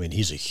whole. I mean,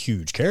 he's a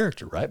huge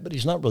character, right? But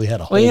he's not really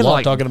had a whole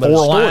lot talking about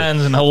 4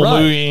 lines in the whole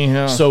movie.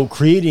 Yeah. So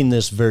creating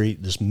this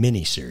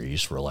mini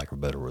series, for lack of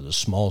a better word, this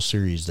small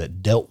series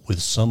that dealt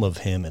with some of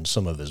him and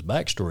some of his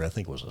backstory, I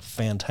think was a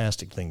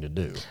fantastic thing to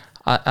do.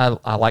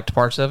 I liked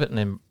parts of it,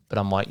 but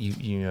I'm like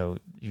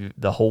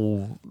the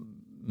whole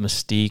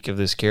mystique of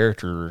this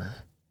character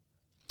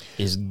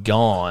is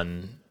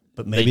gone.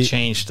 But maybe they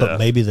changed stuff. But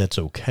maybe that's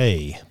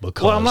okay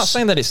because I'm not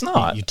saying that it's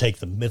not. You take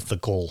the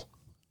mythical.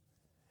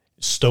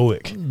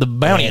 Stoic, the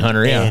bounty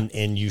hunter,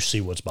 and you see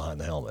what's behind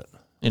the helmet.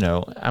 You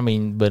know, I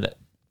mean, but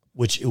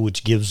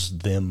which gives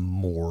them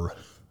more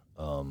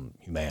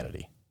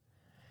humanity,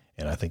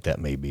 and I think that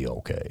may be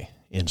okay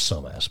in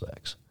some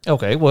aspects.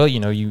 Okay, well,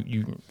 you know,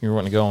 you're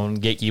wanting to go on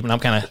gatekeeping. I'm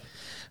kind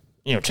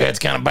of, Chad's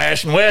kind of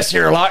bashing Wes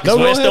here a lot because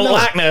Wes don't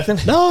like nothing.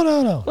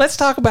 No. Let's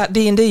talk about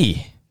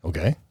D&D.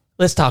 Okay.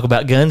 Let's talk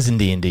about guns in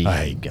D&D. I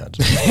hate guns.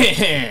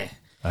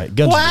 Guns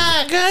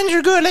Guns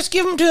are good. Let's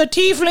give them to a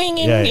tiefling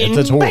and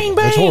that's horrible. bang,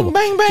 That's bang, horrible.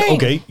 bang, bang.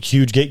 Okay,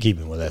 huge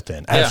gatekeeping with that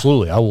then.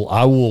 Absolutely. I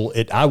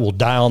will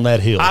die on that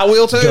hill. I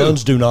will too.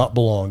 Guns do not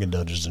belong in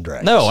Dungeons and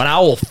Dragons. No, and I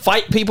will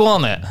fight people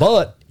on that.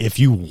 But if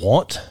you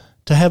want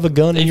to have a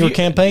gun in your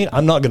campaign,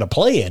 I'm not going to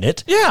play in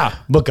it. Yeah.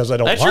 Because I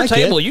don't like it. That's your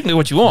table. You can do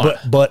what you want.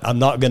 But I'm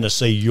not going to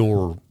say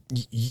you're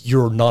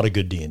not a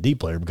good D&D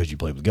player because you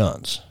play with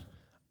guns.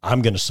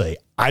 I'm going to say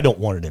I don't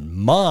want it in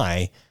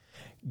my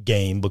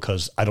game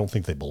because I don't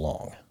think they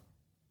belong.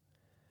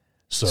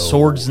 So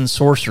swords and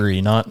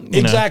sorcery, not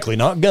exactly,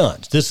 not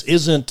guns. This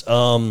isn't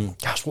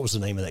what was the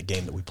name of that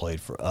game that we played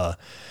for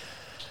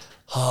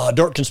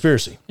Dark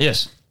Conspiracy?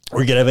 Yes.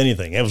 Where you could have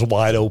anything. It was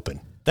wide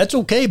open. That's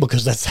okay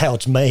because that's how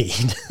it's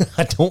made.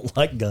 I don't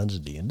like guns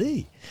in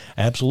D&D.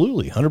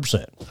 Absolutely,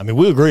 100%. I mean,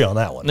 we agree on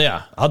that one.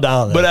 Yeah, I'll die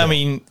on that. But I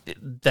mean,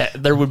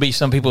 that there would be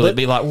some people that'd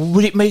be like,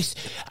 "Would it make?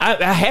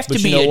 I have to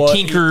be a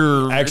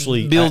tinker,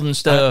 actually building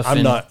stuff."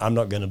 I'm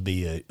not going to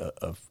be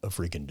a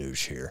freaking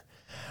douche here.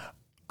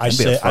 I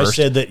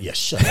said that. Yes.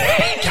 Shut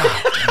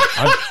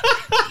up.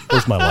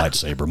 Where's my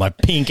lightsaber? My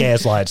pink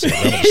ass lightsaber.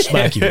 I'm going to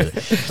smack you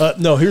with it.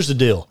 No, here's the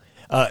deal.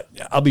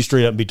 I'll be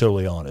straight up and be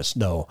totally honest.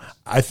 No,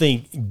 I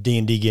think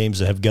D&D games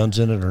that have guns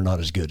in it are not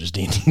as good as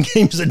D&D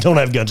games that don't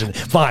have guns in it.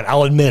 Fine,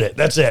 I'll admit it.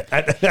 That's it.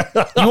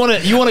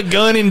 You want a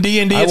gun in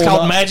D&D? It's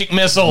called Magic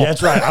Missile.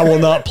 That's right. I will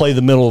not play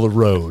the middle of the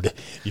road.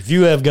 If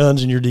you have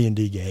guns in your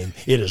D&D game,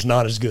 it is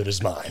not as good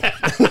as mine.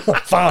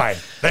 Fine,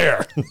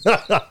 there.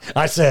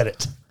 I said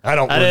it. I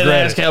didn't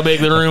ask how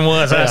big the room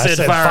was. I said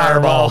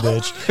fireball,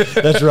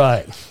 bitch. That's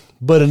right.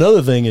 But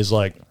another thing is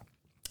like,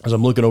 as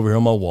I'm looking over here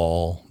on my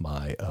wall,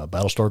 my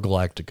Battlestar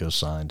Galactica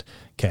signed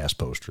cast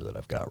poster that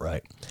I've got,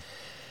 right?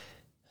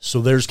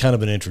 So there's kind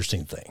of an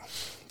interesting thing.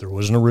 There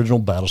was an original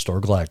Battlestar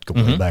Galactica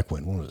way back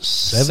when was it,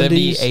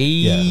 70s? 78?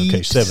 Yeah,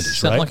 okay, 70s,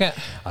 something right? like that.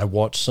 I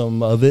watched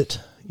some of it,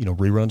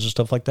 reruns and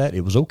stuff like that.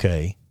 It was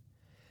okay.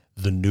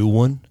 The new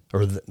one,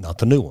 not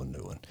the new one.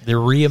 The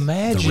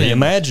reimagined. The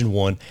reimagined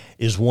one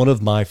is one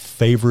of my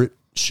favorite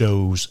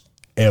shows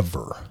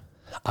ever.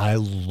 I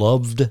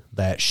loved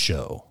that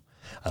show.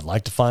 I'd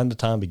like to find the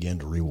time again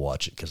to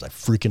rewatch it because I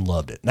freaking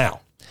loved it. Now,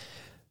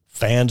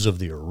 fans of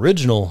the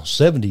original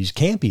 70s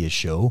campiest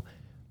show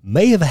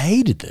may have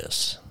hated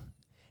this.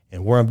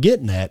 And where I'm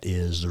getting at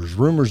is there's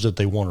rumors that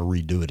they want to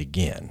redo it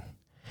again.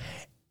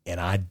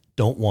 And I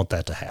don't want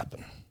that to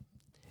happen.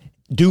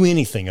 Do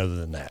anything other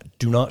than that.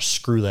 Do not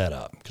screw that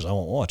up because I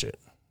won't watch it.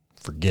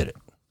 Forget it.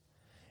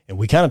 And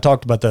we kind of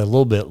talked about that a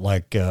little bit,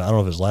 like, I don't know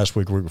if it was last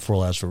week or week before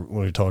last,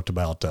 when we talked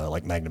about,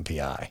 like, Magnum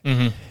P.I.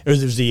 Mm-hmm. It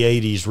was the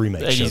 80s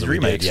remake. 80s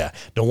remakes. Yeah.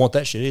 Don't want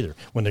that shit either.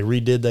 When they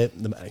redid that,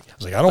 I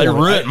was like, I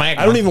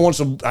don't even want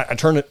some, I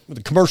turn it,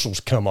 the commercials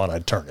come on,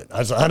 I'd turn it. I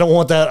was like, I don't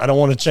want that. I don't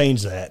want to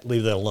change that.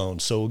 Leave that alone.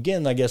 So,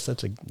 again, I guess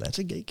that's a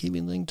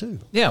gatekeeping thing, too.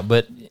 Yeah,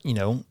 but,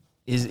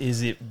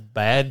 is it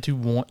bad to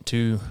want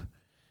to...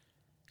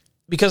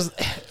 Because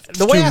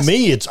the way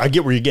I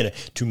get where you're getting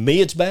it. To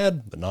me, it's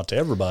bad, but not to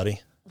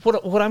everybody.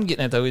 What I'm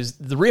getting at, though, is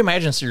the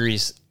Reimagined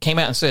series came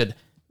out and said,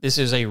 this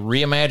is a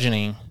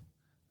reimagining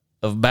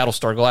of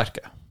Battlestar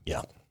Galactica.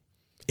 Yeah.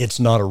 It's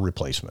not a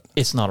replacement.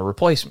 It's not a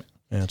replacement.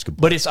 Yeah, that's good.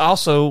 But it's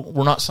also,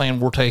 we're not saying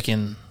we're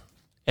taking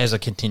as a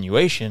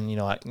continuation,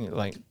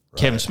 like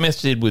Kevin Smith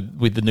did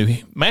with the new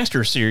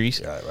Master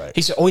series. Right.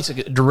 He said, it's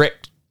a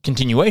direct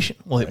continuation.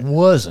 Well, it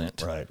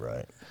wasn't.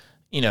 Right.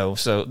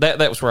 So that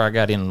was where I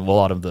got in a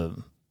lot of the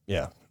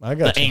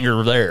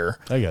anger there.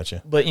 I got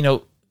you. But,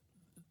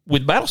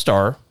 with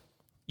Battlestar,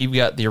 you've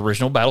got the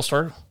original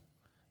Battlestar,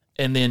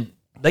 and then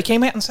they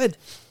came out and said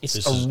it's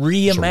a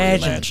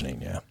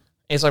reimagining. Yeah.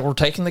 It's like we're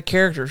taking the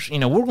characters, we're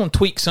going to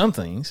tweak some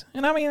things.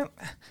 And I mean,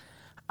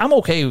 I'm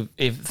okay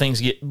if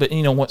things get, but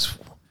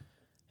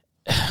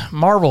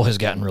Marvel has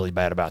gotten really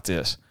bad about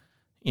this,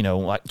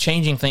 like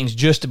changing things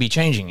just to be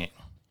changing it.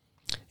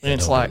 And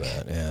it's like,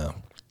 yeah.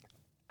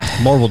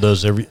 Marvel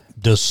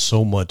does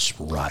so much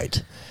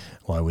right.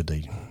 Why would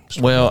they?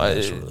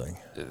 That sort of thing?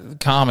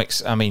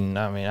 Comics. I mean,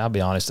 I'll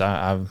be honest.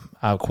 I've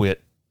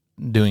quit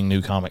doing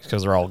new comics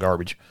because they're all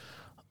garbage.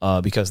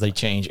 Because they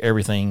change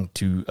everything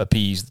to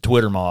appease the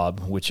Twitter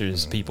mob, which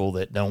is people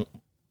that don't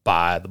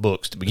buy the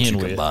books to begin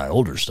with. You can buy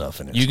older stuff,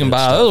 and you can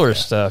buy older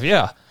stuff.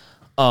 Yeah.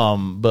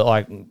 But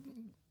like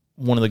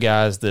one of the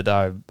guys that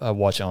I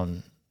watch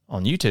on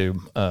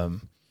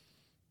YouTube,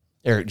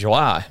 Eric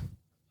July.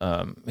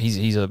 I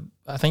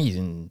think he's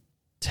in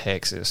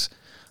Texas.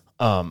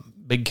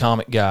 Big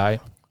comic guy,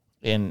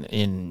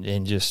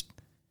 and just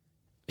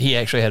he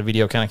actually had a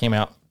video kind of came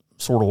out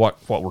sort of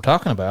what we're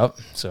talking about.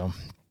 So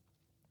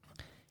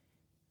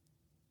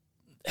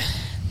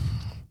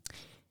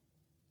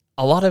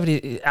a lot of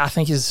it, I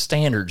think, is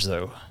standards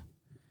though,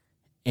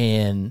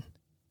 and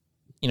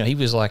he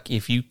was like,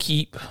 if you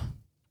keep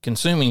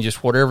consuming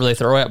just whatever they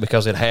throw out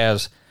because it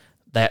has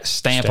that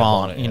stamp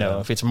on it,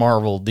 if it's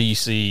Marvel,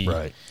 DC,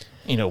 right,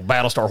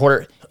 Battlestar,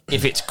 whatever.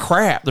 If it's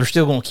crap, they're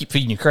still going to keep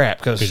feeding you crap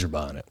because you're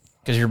buying it.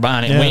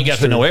 And we ain't got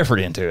to put no effort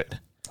into it.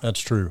 That's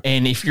true.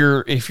 And if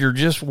you're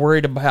just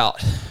worried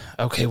about,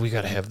 okay, we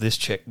got to have this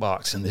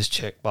checkbox and this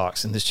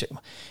checkbox and this check,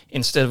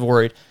 instead of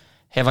worried,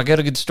 have I got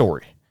a good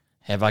story?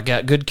 Have I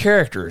got good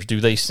characters?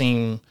 Do they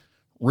seem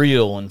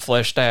real and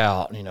fleshed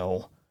out?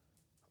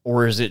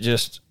 Or is it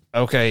just,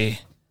 okay,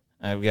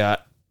 I've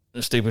got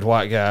the stupid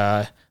white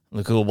guy,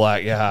 the cool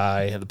black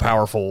guy, the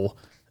powerful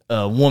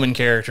woman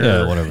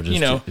character, whatever,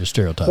 just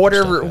stereotype,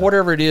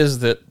 whatever it is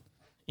that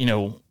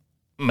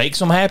makes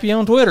them happy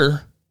on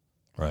Twitter,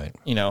 right?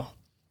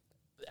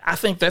 I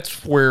think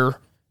that's where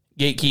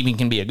gatekeeping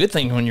can be a good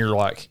thing, when you're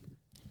like,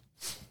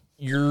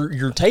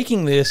 you're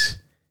taking this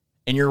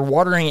and you're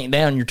watering it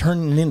down, you're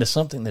turning it into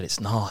something that it's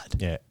not.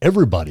 Yeah,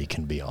 everybody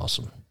can be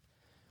awesome.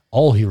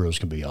 All heroes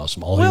can be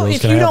awesome. All heroes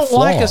if can you have don't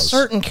flaws. like a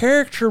certain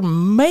character,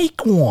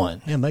 make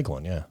one. Yeah, make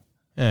one. Yeah,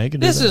 you can.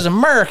 This is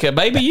America,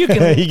 baby. You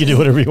can. You can do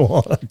whatever you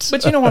want.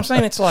 But you know what I'm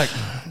saying? It's like,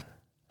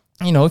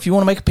 if you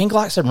want to make a pink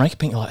lightsaber, make a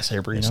pink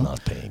lightsaber. It's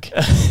not pink.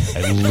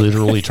 I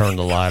literally turned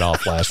the light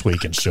off last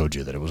week and showed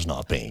you that it was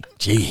not pink.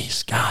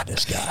 Jeez, God,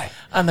 this guy.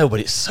 I know, but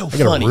it's so I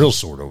funny. got a real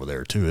sword over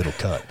there too. It'll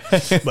cut.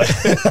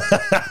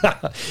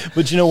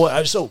 But you know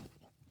what? So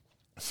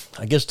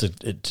I guess to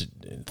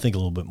think a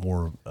little bit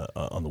more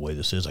on the way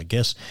this is, I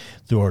guess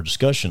through our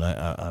discussion,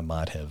 I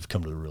might have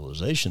come to the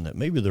realization that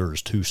maybe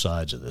there's two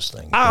sides of this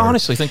thing. I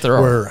honestly think there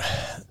are. Where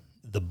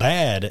the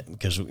bad,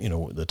 because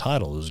the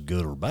title is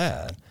good or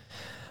bad.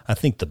 I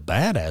think the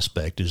bad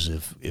aspect is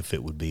if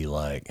it would be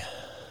like,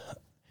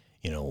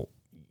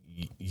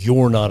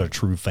 you're not a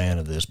true fan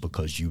of this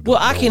because you don't know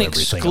I can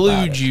everything exclude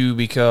about it. you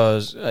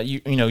because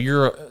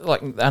you're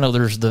like, I know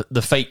there's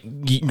the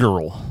fake geek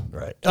girl,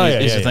 right?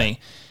 Is the thing.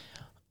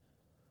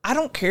 I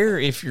don't care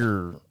if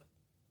you're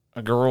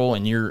a girl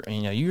and you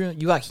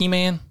like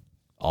He-Man.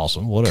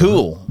 Awesome, whatever.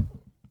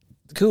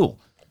 Cool.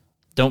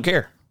 Don't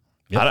care.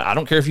 Yep. I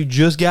don't care if you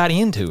just got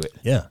into it.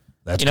 Yeah.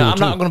 That's cool I'm too.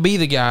 not going to be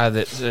the guy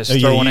that's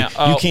throwing out.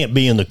 You can't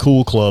be in the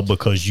cool club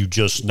because you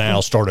just now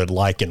started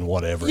liking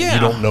whatever. Yeah. You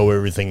don't know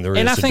everything there is.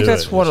 And I to think do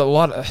that's it. what a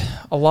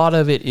lot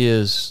of it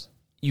is.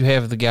 You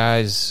have the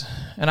guys,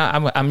 and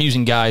I'm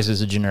using guys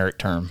as a generic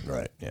term,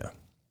 right? Yeah.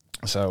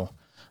 So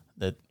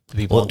that the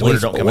people on Twitter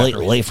don't come after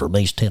me. Lee from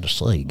East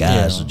Tennessee,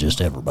 guys is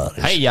just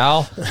everybody. Hey,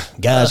 y'all.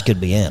 Guys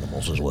could be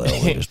animals as well.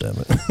 We just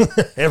haven't.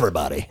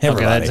 Everybody.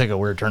 Okay, that'd take a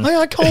weird turn.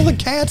 I call the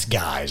cats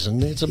guys,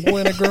 and it's a boy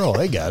and a girl.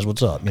 Hey, guys,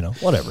 what's up?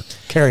 Whatever.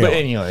 Carry on. But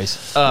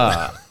anyways,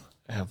 I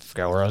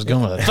forgot where I was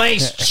going with it.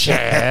 Thanks,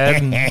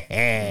 Chad.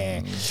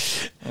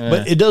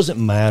 But it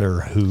doesn't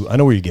matter who. I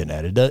know where you're getting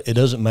at. It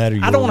doesn't matter.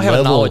 I don't want to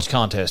have a knowledge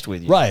contest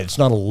with you. Right. It's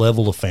not a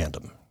level of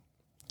fandom.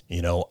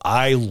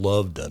 I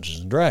love Dungeons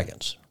and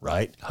Dragons,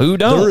 right? Who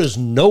don't? There is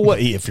no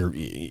way, if you're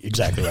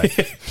exactly right,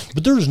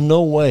 but there's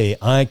no way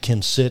I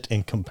can sit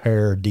and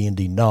compare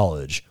D&D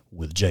knowledge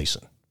with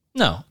Jason.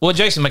 No. Well,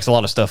 Jason makes a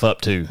lot of stuff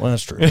up, too. Well,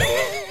 that's true.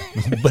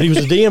 But he was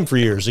a DM for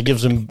years. It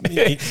gives him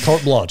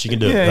carte blanche. You can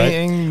do it, right?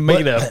 He can make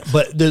it up.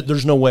 But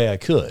there's no way I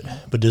could.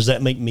 But does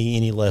that make me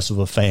any less of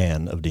a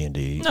fan of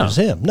D&D as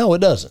him? No, it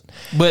doesn't.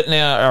 But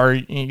now,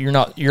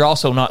 you're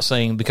also not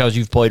saying because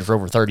you've played for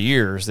over 30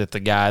 years that the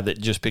guy that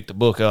just picked the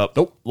book up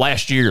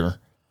last year.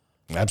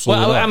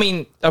 Absolutely. Well, not. I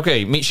mean,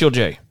 okay, meet Shield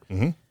J.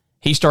 Mm-hmm.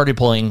 He started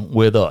playing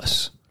with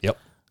us. Yep.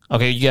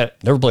 Okay, you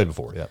got never played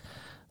before. Yep.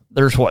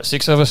 There's what,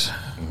 6 of us?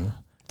 Mm-hmm.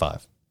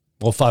 5.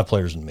 Well, 5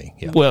 players and me.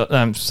 Yeah. Well,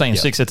 I'm saying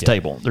 6 at the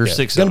table. There's 6 of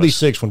us. It's going to be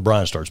 6 when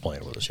Brian starts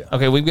playing with us, yeah.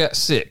 Okay, we've got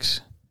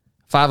 6.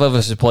 5 of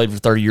us have played for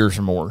 30 years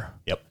or more.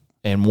 Yep.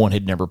 And 1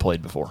 had never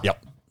played before.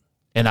 Yep.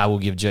 And I will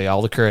give Jay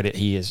all the credit.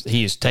 He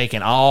is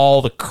taking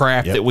all the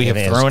crap that we have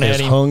thrown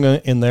at him. Hung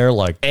in there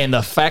like and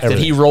the fact that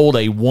he rolled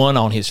a 1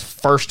 on his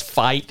first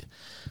fight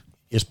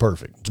is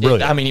perfect. It's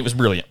brilliant. It was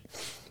brilliant.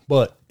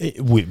 But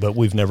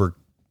we've never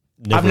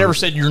I've never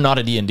said you're not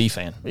a D&D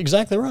fan.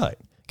 Exactly right.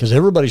 Because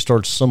everybody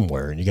starts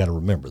somewhere, and you got to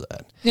remember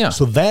that. Yeah.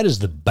 So that is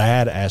the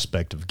bad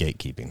aspect of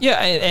gatekeeping. Yeah,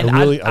 and I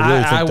really think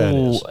that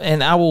is.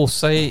 And I will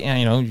say,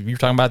 you're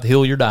talking about the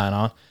hill you're dying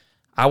on.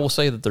 I will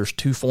say that there's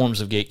 2 forms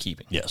of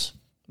gatekeeping. Yes.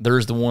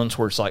 There's the ones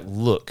where it's like,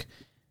 look,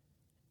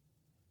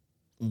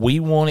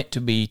 we want it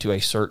to be to a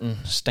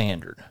certain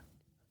standard.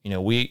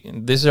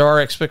 This is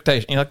our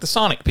expectation. Like the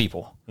Sonic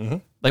people. Mm-hmm.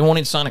 They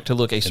wanted Sonic to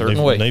look a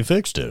certain way. They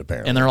fixed it,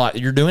 apparently. And they're like,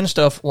 you're doing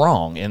stuff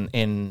wrong.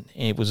 And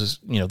it was,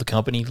 the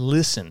company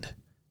listened.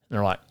 And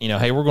they're like,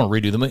 hey, we're going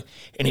to redo the movie.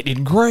 And it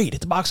did great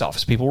at the box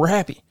office. People were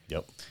happy.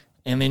 Yep.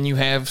 And then you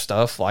have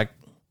stuff like.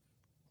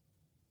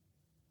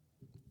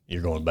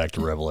 You're going back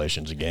to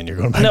Revelations again. You're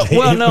going back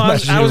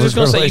I was just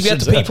going to say, you got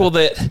the people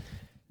that.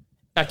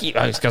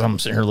 It's because I'm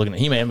sitting here looking at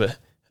He-Man, but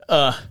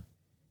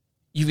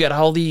you've got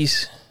all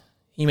these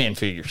He-Man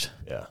figures.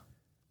 Yeah.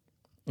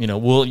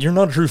 Well, you're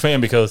not a true fan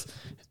because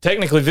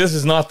technically this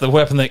is not the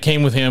weapon that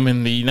came with him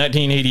in the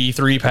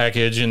 1983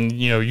 package, and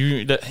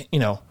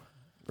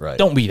right.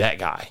 Don't be that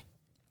guy.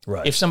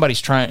 Right. If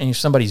somebody's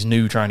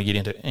new trying to get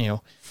into,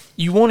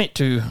 you want it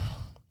to,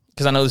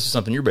 because I know this is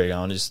something you're big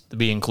on, is to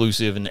be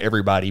inclusive and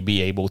everybody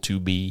be able to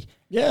be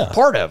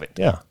part of it.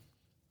 Yeah.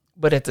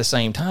 But at the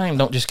same time,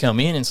 don't just come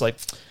in and it's like,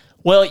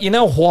 well, you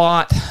know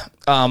what?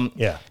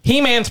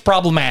 He-Man's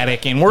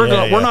problematic, and we're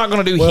not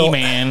going to do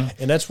He-Man.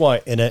 And that's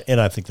why, and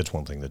I think that's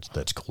one thing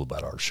that's cool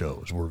about our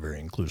show is we're very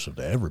inclusive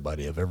to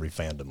everybody of every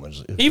fandom.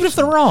 Even if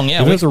they're wrong,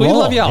 yeah, we wrong,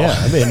 love y'all. Yeah,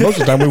 I mean, most of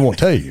the time we won't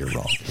tell you you're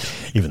wrong,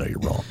 even though you're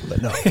wrong.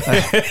 But no,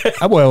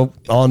 well,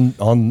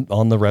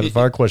 on the rapid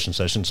fire question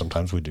session,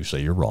 sometimes we do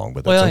say you're wrong,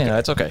 but that's okay.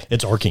 That's okay.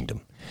 It's our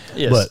kingdom.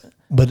 Yes.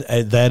 But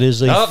that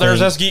is a thing.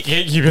 There's us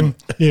gatekeeping.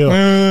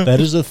 That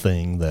is a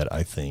thing that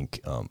I think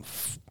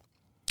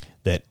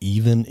that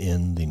even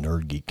in the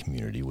nerd geek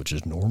community, which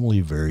is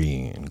normally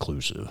very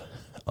inclusive,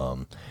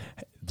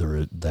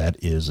 that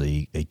is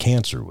a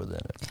cancer within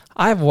it.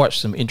 I've watched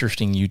some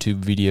interesting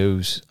YouTube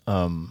videos,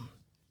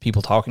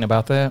 people talking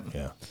about that.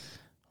 Yeah,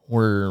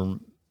 where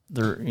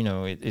they're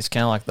it's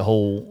kind of like the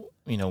whole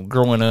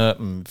growing up,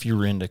 and if you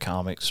were into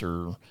comics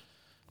or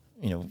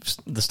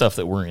the stuff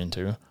that we're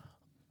into.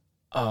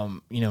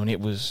 And it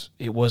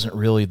wasn't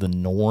really the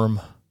norm,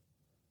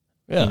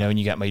 and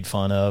you got made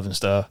fun of and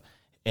stuff.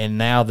 And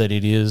now that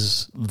it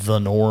is the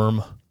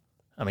norm,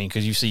 I mean,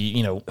 because you see,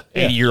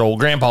 80-year-old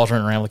grandpas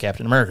running around with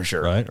Captain America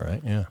shirt.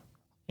 Right, yeah.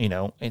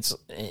 It's,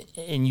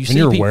 and you and see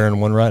you're wearing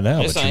one right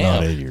now, yes, but you're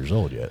not 80 years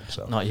old yet.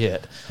 So not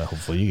yet.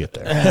 Hopefully you get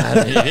there.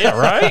 Yeah,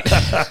 right?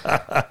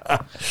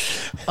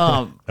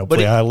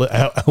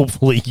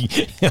 Hopefully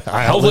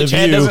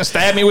Chad doesn't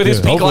stab me with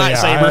his pink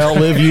lightsaber. I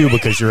outlive you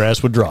because your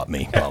ass would drop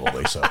me,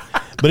 probably. So,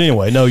 but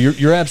anyway, no,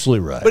 you're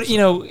absolutely right. But,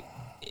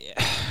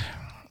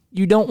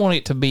 you don't want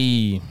it to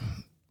be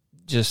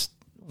just,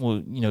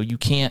 you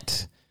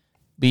can't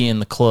be in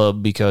the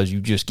club because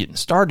you're just getting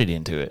started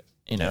into it.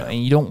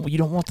 And you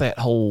don't want that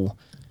whole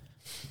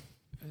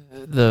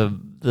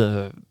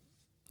the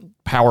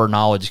power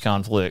knowledge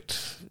conflict,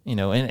 and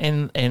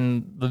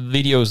the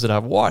videos that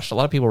I've watched, a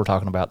lot of people were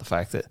talking about the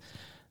fact that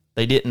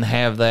they didn't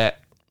have that,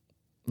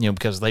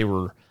 because they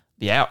were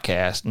the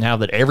outcast. Now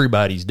that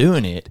everybody's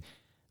doing it,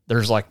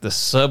 there's like the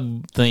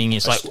sub thing.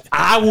 It's like,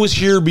 I was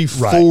here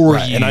before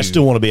you, and I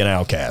still want to be an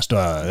outcast.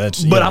 But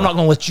I'm not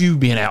going to let you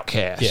be an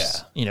outcast.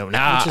 Yeah,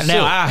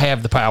 now I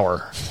have the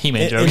power.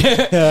 He-Man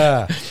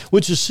joke,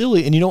 which is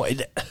silly, and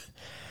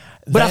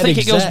but I think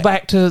it goes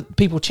back to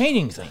people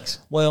changing things.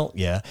 Well,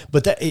 yeah,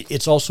 but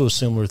it's also a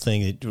similar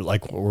thing,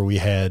 like where we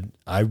had.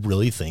 I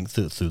really think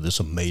through this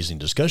amazing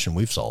discussion,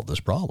 we've solved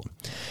this problem.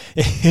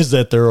 Is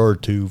that there are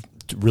two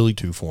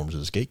forms of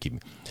this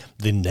gatekeeping.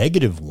 The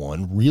negative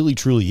one really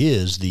truly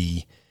is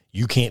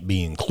you can't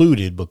be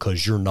included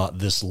because you're not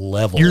this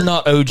level. You're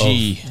not OG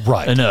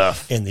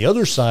enough. And the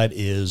other side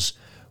is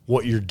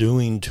what you're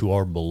doing to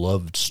our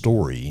beloved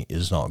story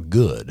is not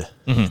good,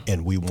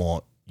 and we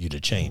want you to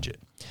change it.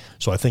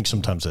 So I think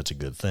sometimes that's a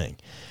good thing,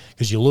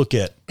 because you look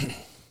at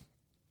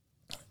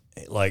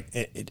like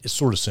it's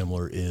sort of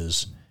similar.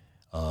 Is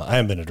I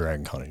haven't been to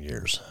Dragon Con in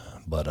years,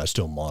 but I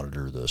still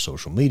monitor the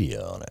social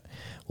media on it.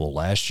 Well,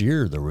 last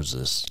year there was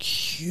this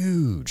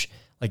huge,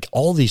 like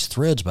all these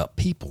threads about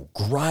people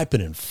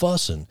griping and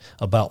fussing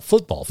about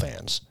football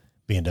fans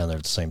being down there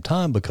at the same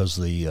time, because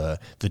the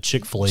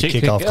Chick-fil-A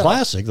Kickoff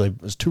Classic,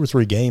 there's 2 or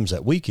 3 games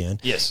that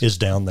weekend, is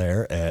down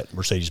there at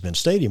Mercedes-Benz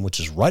Stadium, which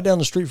is right down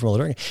the street from all the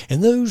Dragon.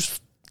 And those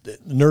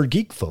nerd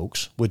geek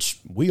folks, which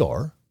we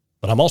are,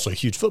 but I'm also a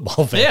huge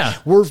football fan. Yeah.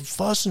 We're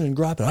fussing and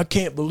griping. I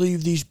can't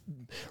believe these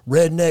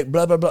redneck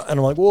blah, blah, blah. And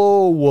I'm like,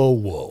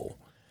 whoa.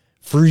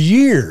 For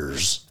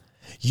years,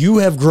 you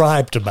have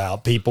griped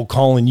about people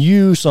calling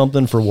you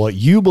something for what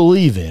you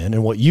believe in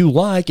and what you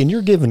like, and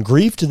you're giving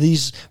grief to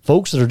these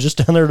folks that are just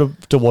down there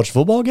to watch a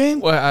football game?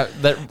 Well,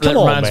 that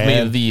reminds me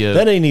of the...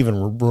 that ain't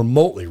even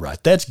remotely right.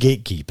 That's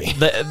gatekeeping.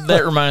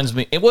 That reminds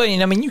me... Well,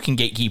 I mean, you can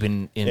gatekeep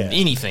in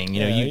anything.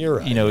 You're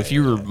right. If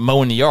you were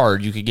mowing the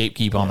yard, you could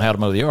gatekeep on how to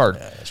mow the yard.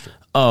 Yeah, that's true.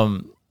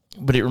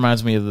 But it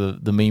reminds me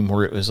of the meme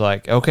where it was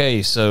like,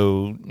 okay,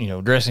 so,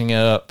 dressing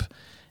up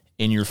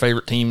in your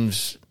favorite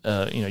team's...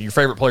 your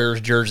favorite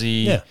player's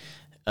jersey,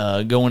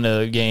 going to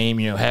a game,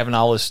 having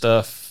all this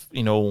stuff,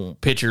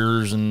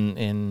 pictures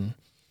and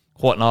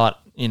whatnot,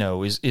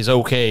 is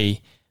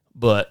okay.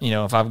 But,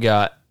 if I've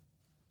got,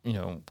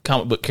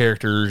 comic book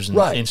characters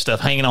and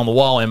stuff hanging on the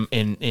wall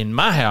in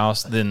my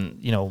house,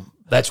 then,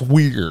 that's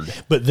weird.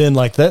 But then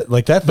like that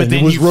thing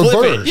then was you flip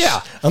reversed. it.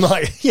 Yeah. I'm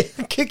like,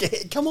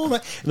 come on,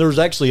 man. And there was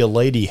actually a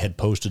lady had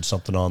posted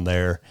something on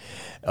there,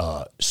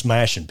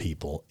 smashing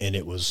people, and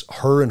it was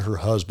her and her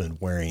husband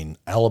wearing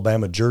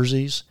Alabama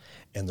jerseys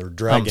and their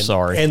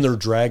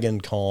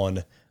Dragon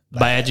Con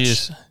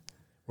badges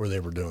where they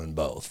were doing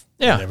both.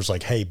 Yeah. And it was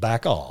like, hey,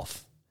 back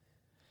off.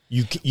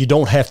 You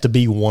don't have to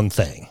be one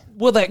thing.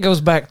 Well, that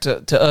goes back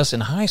to us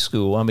in high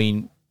school. I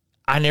mean,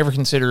 I never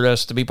considered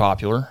us to be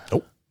popular.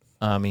 Nope.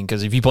 I mean,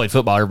 because if you played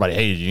football, everybody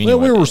hated you anyway.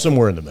 Well, we were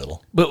somewhere in the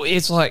middle. But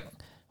it's like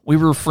we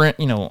were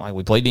like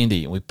we played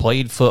D&D, we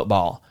played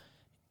football.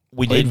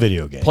 We played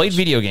video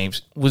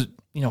games. Was,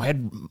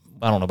 had,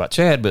 I don't know about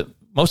Chad, but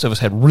most of us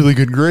had really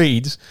good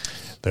grades.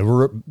 They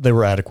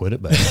were adequate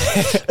at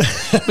best.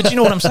 But you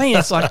know what I'm saying?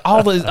 It's like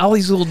all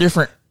these little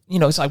different,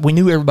 it's like we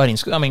knew everybody in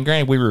school. I mean,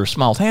 granted, we were a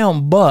small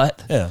town,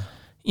 but,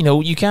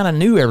 you kind of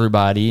knew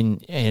everybody.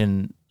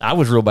 And I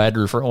was real bad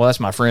to refer. Well, that's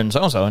my friend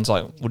so and so. And it's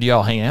like, well, do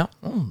y'all hang out?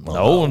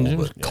 No, and it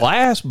was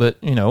class,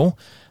 but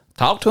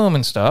talk to them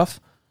and stuff.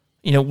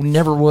 We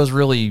never was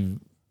really,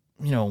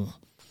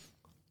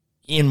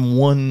 in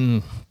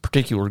one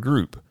particular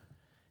group,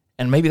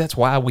 and maybe that's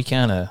why we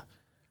kind of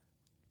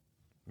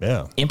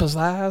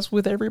empathize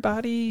with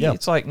everybody. Yeah.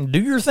 It's like,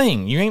 do your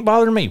thing. You ain't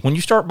bothering me. When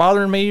you start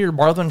bothering me or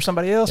bothering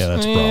somebody else,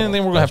 that's a problem.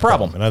 Then we're gonna have a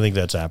problem. And I think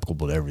that's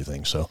applicable to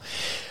everything. So,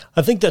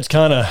 I think that's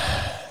kind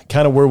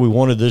of where we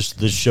wanted this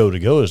show to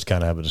go, is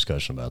kind of have a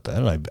discussion about that.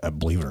 And I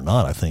believe it or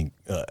not, I think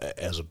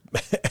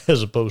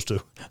as opposed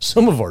to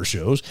some of our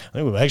shows, I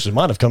think we actually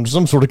might have come to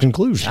some sort of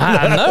conclusion.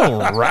 I know,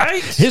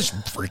 right? It's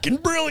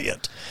freaking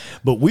brilliant.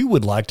 But we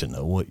would like to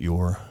know what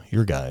your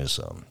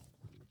guys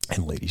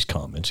and ladies'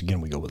 comments.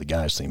 Again, we go with the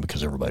guys theme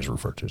because everybody's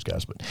referred to as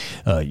guys. But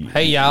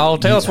hey, y'all,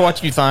 tell us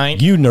what you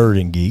think. You nerd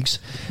and geeks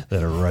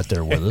that are right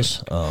there with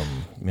us.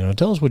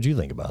 Tell us what you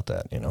think about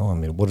that.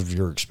 What are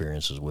your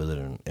experiences with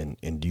it,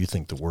 and do you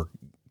think that we're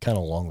kind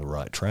of along the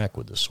right track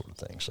with this sort of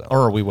thing? So, or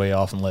are we way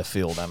off in left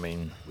field?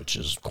 Which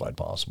is quite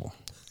possible.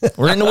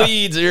 We're in the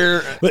weeds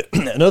here. But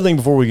another thing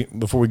before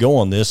we go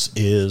on this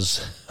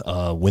is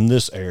when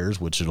this airs,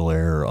 which it'll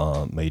air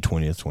May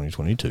 20th,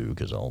 2022,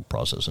 because I'll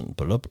process it and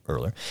put it up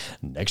earlier.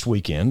 Next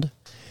weekend,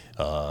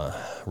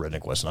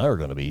 Redneck West and I are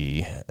going to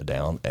be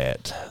down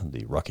at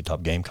the Rocky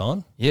Top Game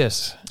Con.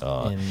 Yes,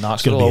 in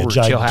Knoxville, it's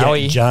going to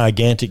be a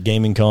gigantic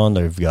gaming con.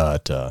 They've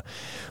got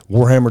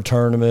Warhammer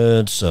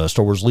tournaments,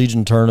 Star Wars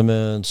Legion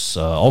tournaments,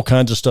 all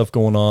kinds of stuff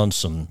going on.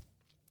 Some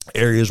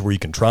areas where you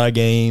can try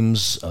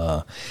games.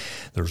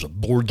 There's a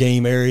board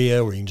game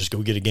area where you can just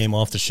go get a game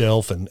off the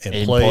shelf and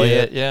play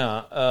it.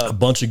 Yeah, a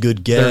bunch of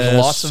good guests.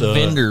 There's lots of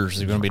vendors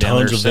that are going to be down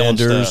there. Tons of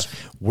vendors.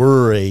 Stuff.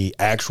 We're a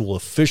actual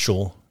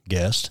official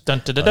guest.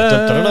 Dun, dun, dun,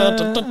 dun.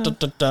 Dun, dun,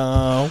 dun,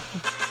 dun.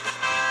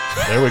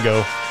 There we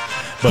go.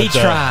 But, he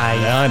tried.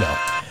 Yeah, I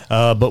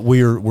know. But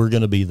we're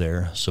going to be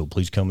there, so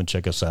please come and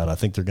check us out. I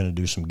think they're going to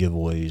do some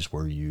giveaways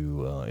where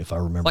you, if I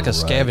remember, like a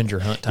scavenger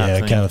hunt type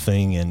thing. kind of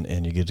thing,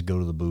 and you get to go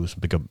to the booth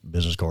and pick up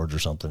business cards or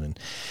something. And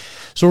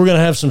so we're going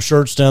to have some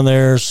shirts down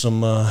there,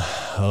 some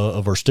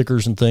of our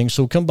stickers and things.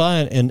 So come by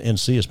and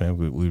see us, man.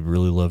 We'd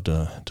really love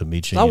to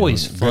meet you. It's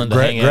always fun to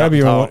hang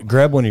out.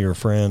 Grab one of your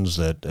friends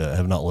that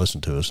have not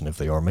listened to us, and if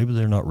they are, maybe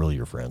they're not really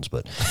your friends,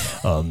 but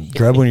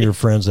grab one of your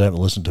friends that haven't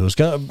listened to us.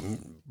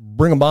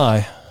 Bring them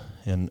by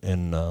and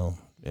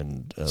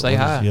say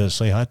hi. Yeah,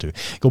 say hi to.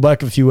 Go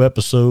back a few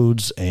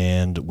episodes,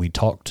 and we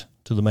talked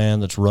to the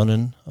man that's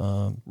running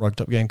Rock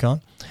Top Game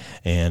Con,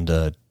 and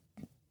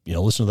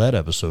listen to that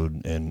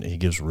episode, and he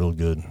gives real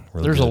good.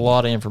 There's a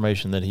lot of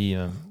information that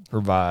he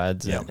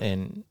provides,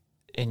 and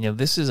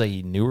this is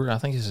a newer. I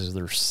think this is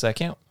their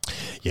second.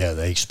 Yeah,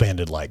 they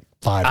expanded like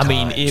 5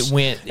 times. It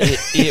went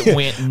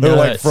nuts. They're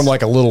like from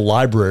like a little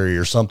library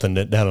or something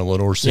down in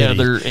Lenore City. Yeah,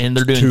 they're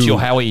doing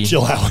Chilhowie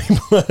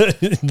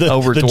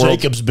over the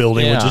Jacobs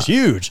building, which is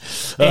huge.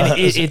 And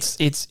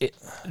it's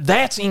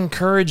that's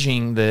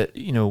encouraging that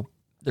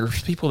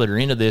there's people that are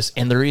into this,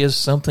 and there is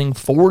something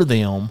for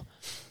them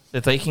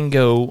that they can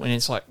go. And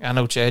it's like, I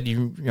know, Chad,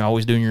 you're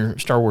always doing your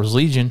Star Wars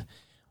Legion.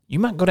 You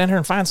might go down here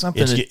and find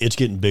something. It's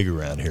getting big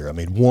around here.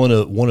 One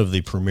of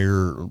the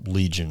premier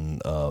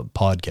Legion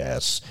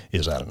podcasts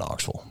is out of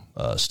Knoxville.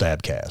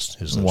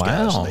 Stabcast is those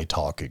guys, and they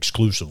talk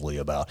exclusively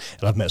about.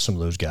 And I've met some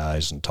of those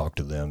guys and talked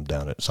to them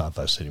down at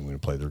Sci-Fi City when we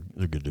play. They're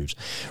good dudes,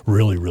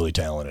 really, really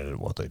talented at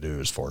what they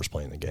do as far as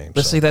playing the game.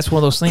 But see, that's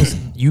one of those things.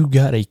 You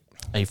got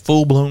a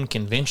full blown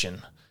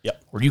convention.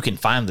 Yep. Where you can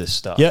find this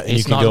stuff. Yeah,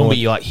 it's not going to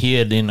be like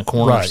hid in the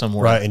corner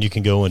somewhere. Right, and you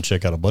can go and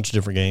check out a bunch of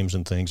different games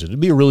and things. It'd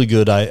be a really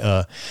good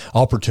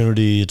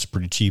opportunity. It's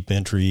pretty cheap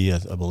entry,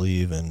 I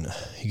believe, and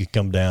you can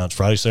come down. It's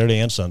Friday, Saturday,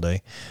 and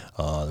Sunday.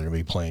 They're going to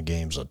be playing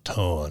games a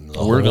ton.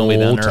 We're going to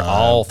be down there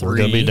all 3. We're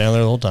going to be down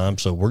there the whole time,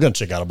 so we're going to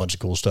check out a bunch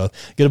of cool stuff.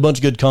 Get a bunch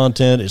of good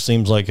content. It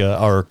seems like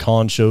our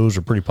con shows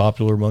are pretty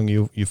popular among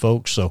you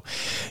folks, so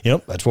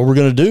that's what we're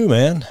going to do,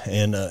 man.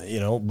 And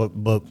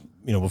but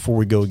before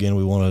we go again,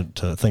 we wanted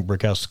to thank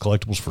Brickhouse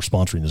Collectibles for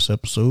sponsoring this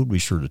episode. Be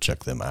sure to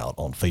check them out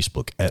on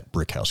Facebook at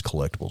Brickhouse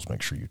Collectibles.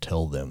 Make sure you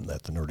tell them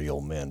that the Nerdy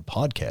Old Men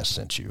podcast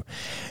sent you.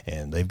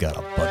 And they've got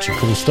a bunch of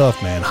cool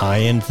stuff, man,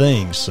 high-end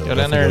things. So go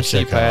down there and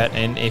see Pat.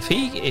 And if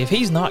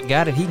he's not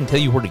got it, he can tell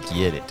you where to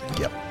get it.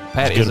 Yep.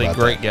 Pat is a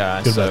great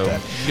guy. So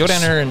go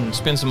down there and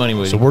spend some money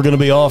with him. So we're going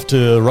to be off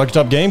to Rocky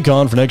Top Game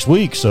Con for next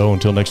week. So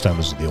until next time,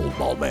 this is the Old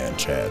Bald Man,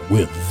 Chad,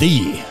 with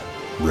the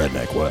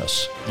Redneck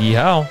West.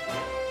 Yeehaw.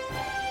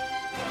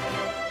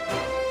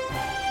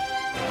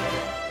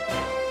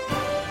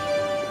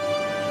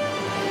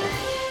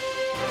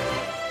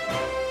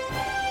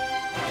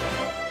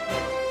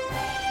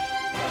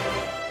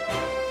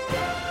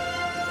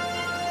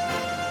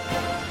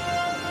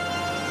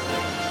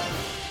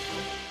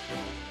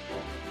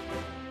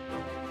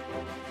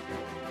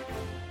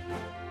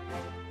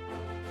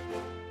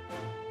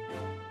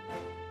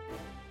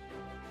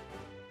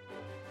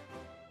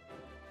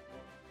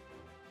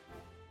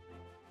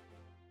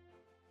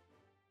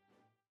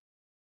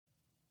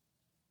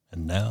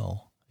 And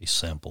now, a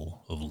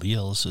sample of Lee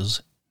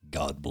Ellis's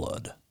God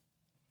Blood.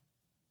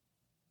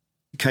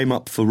 came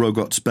up for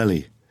Rogot's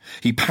belly.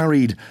 He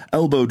parried,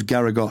 elbowed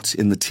Garagot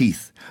in the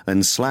teeth,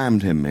 then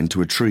slammed him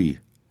into a tree.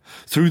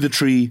 Through the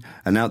tree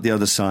and out the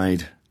other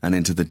side and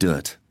into the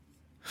dirt.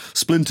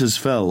 Splinters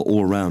fell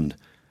all around,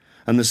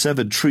 and the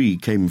severed tree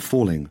came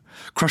falling,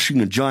 crushing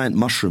a giant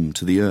mushroom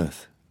to the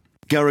earth.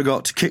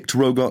 Garagot kicked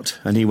Rogot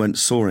and he went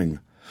soaring,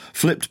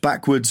 flipped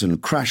backwards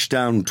and crashed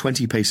down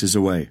 20 paces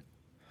away.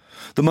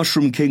 The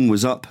Mushroom King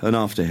was up and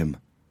after him.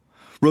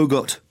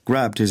 Rogot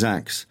grabbed his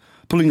axe,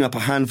 pulling up a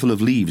handful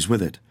of leaves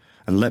with it,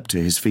 and leapt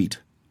to his feet.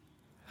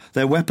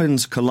 Their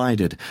weapons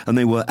collided, and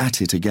they were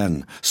at it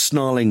again,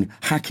 snarling,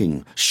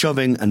 hacking,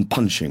 shoving and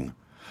punching,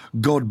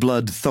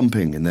 god-blood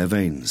thumping in their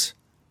veins.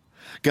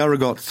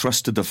 Garagot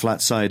thrusted the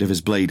flat side of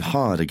his blade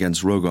hard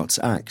against Rogot's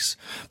axe,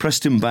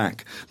 pressed him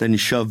back, then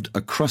shoved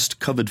a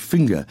crust-covered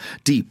finger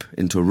deep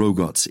into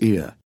Rogot's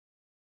ear.